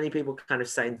so many people kind of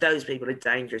saying those people are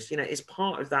dangerous, is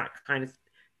part of that kind of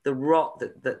the rot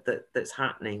that's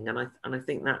happening. And I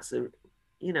think that's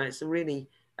it's a really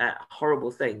horrible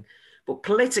thing. But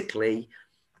politically,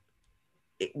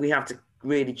 we have to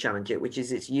really challenge it, which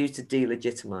is it's used to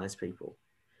delegitimize people.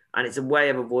 And it's a way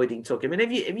of avoiding talking. I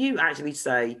mean, if you actually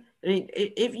say,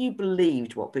 if you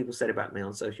believed what people said about me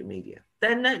on social media,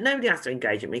 then nobody has to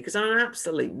engage with me because I'm an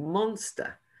absolute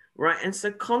monster, right? And so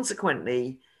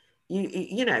consequently, and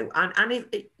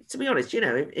if to be honest,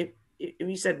 if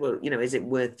you said, well, is it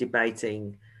worth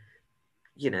debating,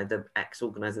 the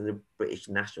ex-organizer of the British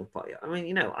National Party? I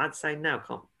mean, I'd say no,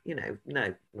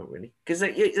 no, not really. Because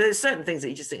there's certain things that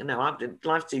you just think, no,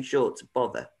 life's too short to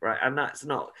bother, right? And that's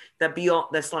not,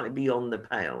 they're slightly beyond the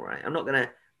pale, right? I'm not going to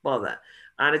bother.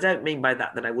 And I don't mean by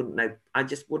that I wouldn't know, I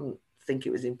just wouldn't think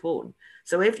it was important.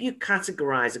 So if you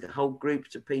categorize a whole group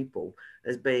of people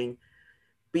as being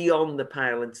beyond the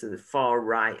pale and to the far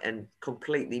right and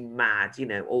completely mad,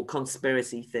 or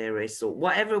conspiracy theorists, or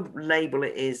whatever label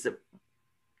it is that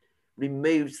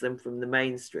removes them from the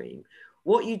mainstream,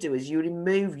 what you do is you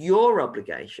remove your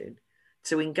obligation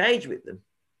to engage with them,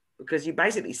 because you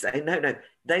basically say, no,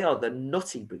 they are the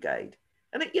nutty brigade.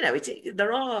 And,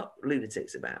 there are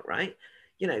lunatics about, right?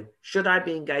 Should I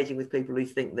be engaging with people who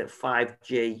think that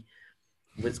 5G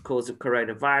was the cause of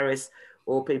coronavirus,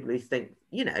 or people who think,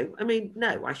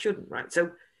 no, I shouldn't, right?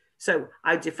 So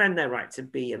I defend their right to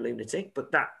be a lunatic,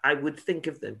 but that I would think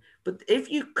of them. But if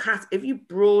you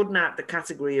broaden out the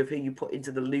category of who you put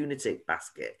into the lunatic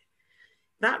basket,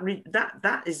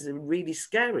 that is really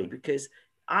scary, because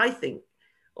I think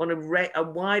on a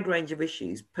wide range of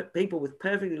issues, people with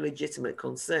perfectly legitimate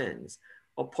concerns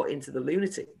are put into the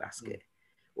lunatic basket,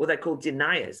 or they're called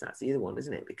deniers. That's the other one,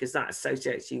 isn't it? Because that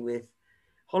associates you with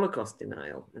Holocaust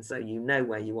denial, and so you know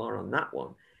where you are on that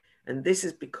one. And this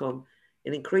has become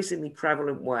an increasingly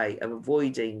prevalent way of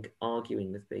avoiding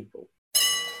arguing with people.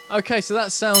 Okay, so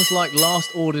that sounds like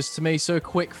last orders to me. So a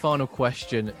quick final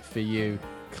question for you,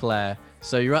 Claire.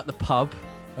 So you're at the pub,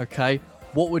 okay?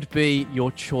 What would be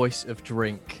your choice of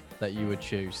drink that you would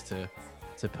choose to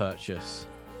purchase?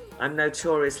 I'm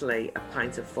notoriously a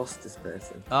pint of Foster's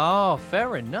person. Oh,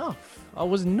 fair enough. I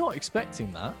was not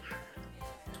expecting that.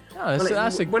 No,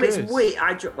 that's it's weak.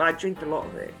 I drink a lot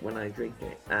of it when I drink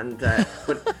it, and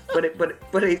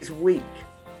but it's weak.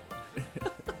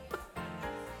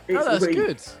 That's weak.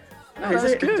 good.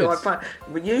 That's good.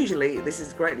 Well, usually this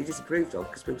is greatly disapproved of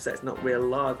because people say it's not real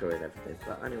lager and everything.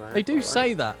 But anyway, they do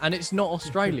say that, and it's not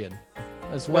Australian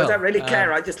as well. Well, I don't really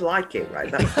care. I just like it,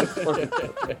 right? That's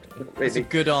It's a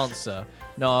good answer.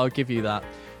 No, I'll give you that.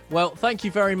 Well, thank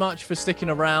you very much for sticking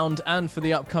around, and for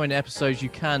the upcoming episodes, you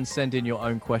can send in your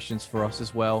own questions for us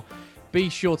as well. Be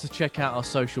sure to check out our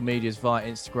social medias via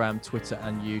Instagram, Twitter,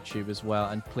 and YouTube as well.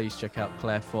 And please check out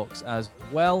Claire Fox as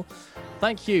well.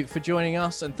 Thank you for joining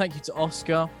us, and thank you to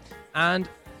Oscar. And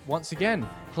once again,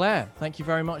 Claire, thank you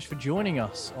very much for joining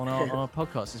us on our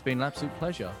podcast. It's been an absolute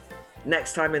pleasure.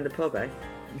 Next time in the pub, eh?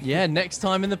 Yeah, next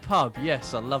time in the pub.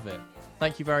 Yes, I love it.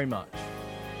 Thank you very much.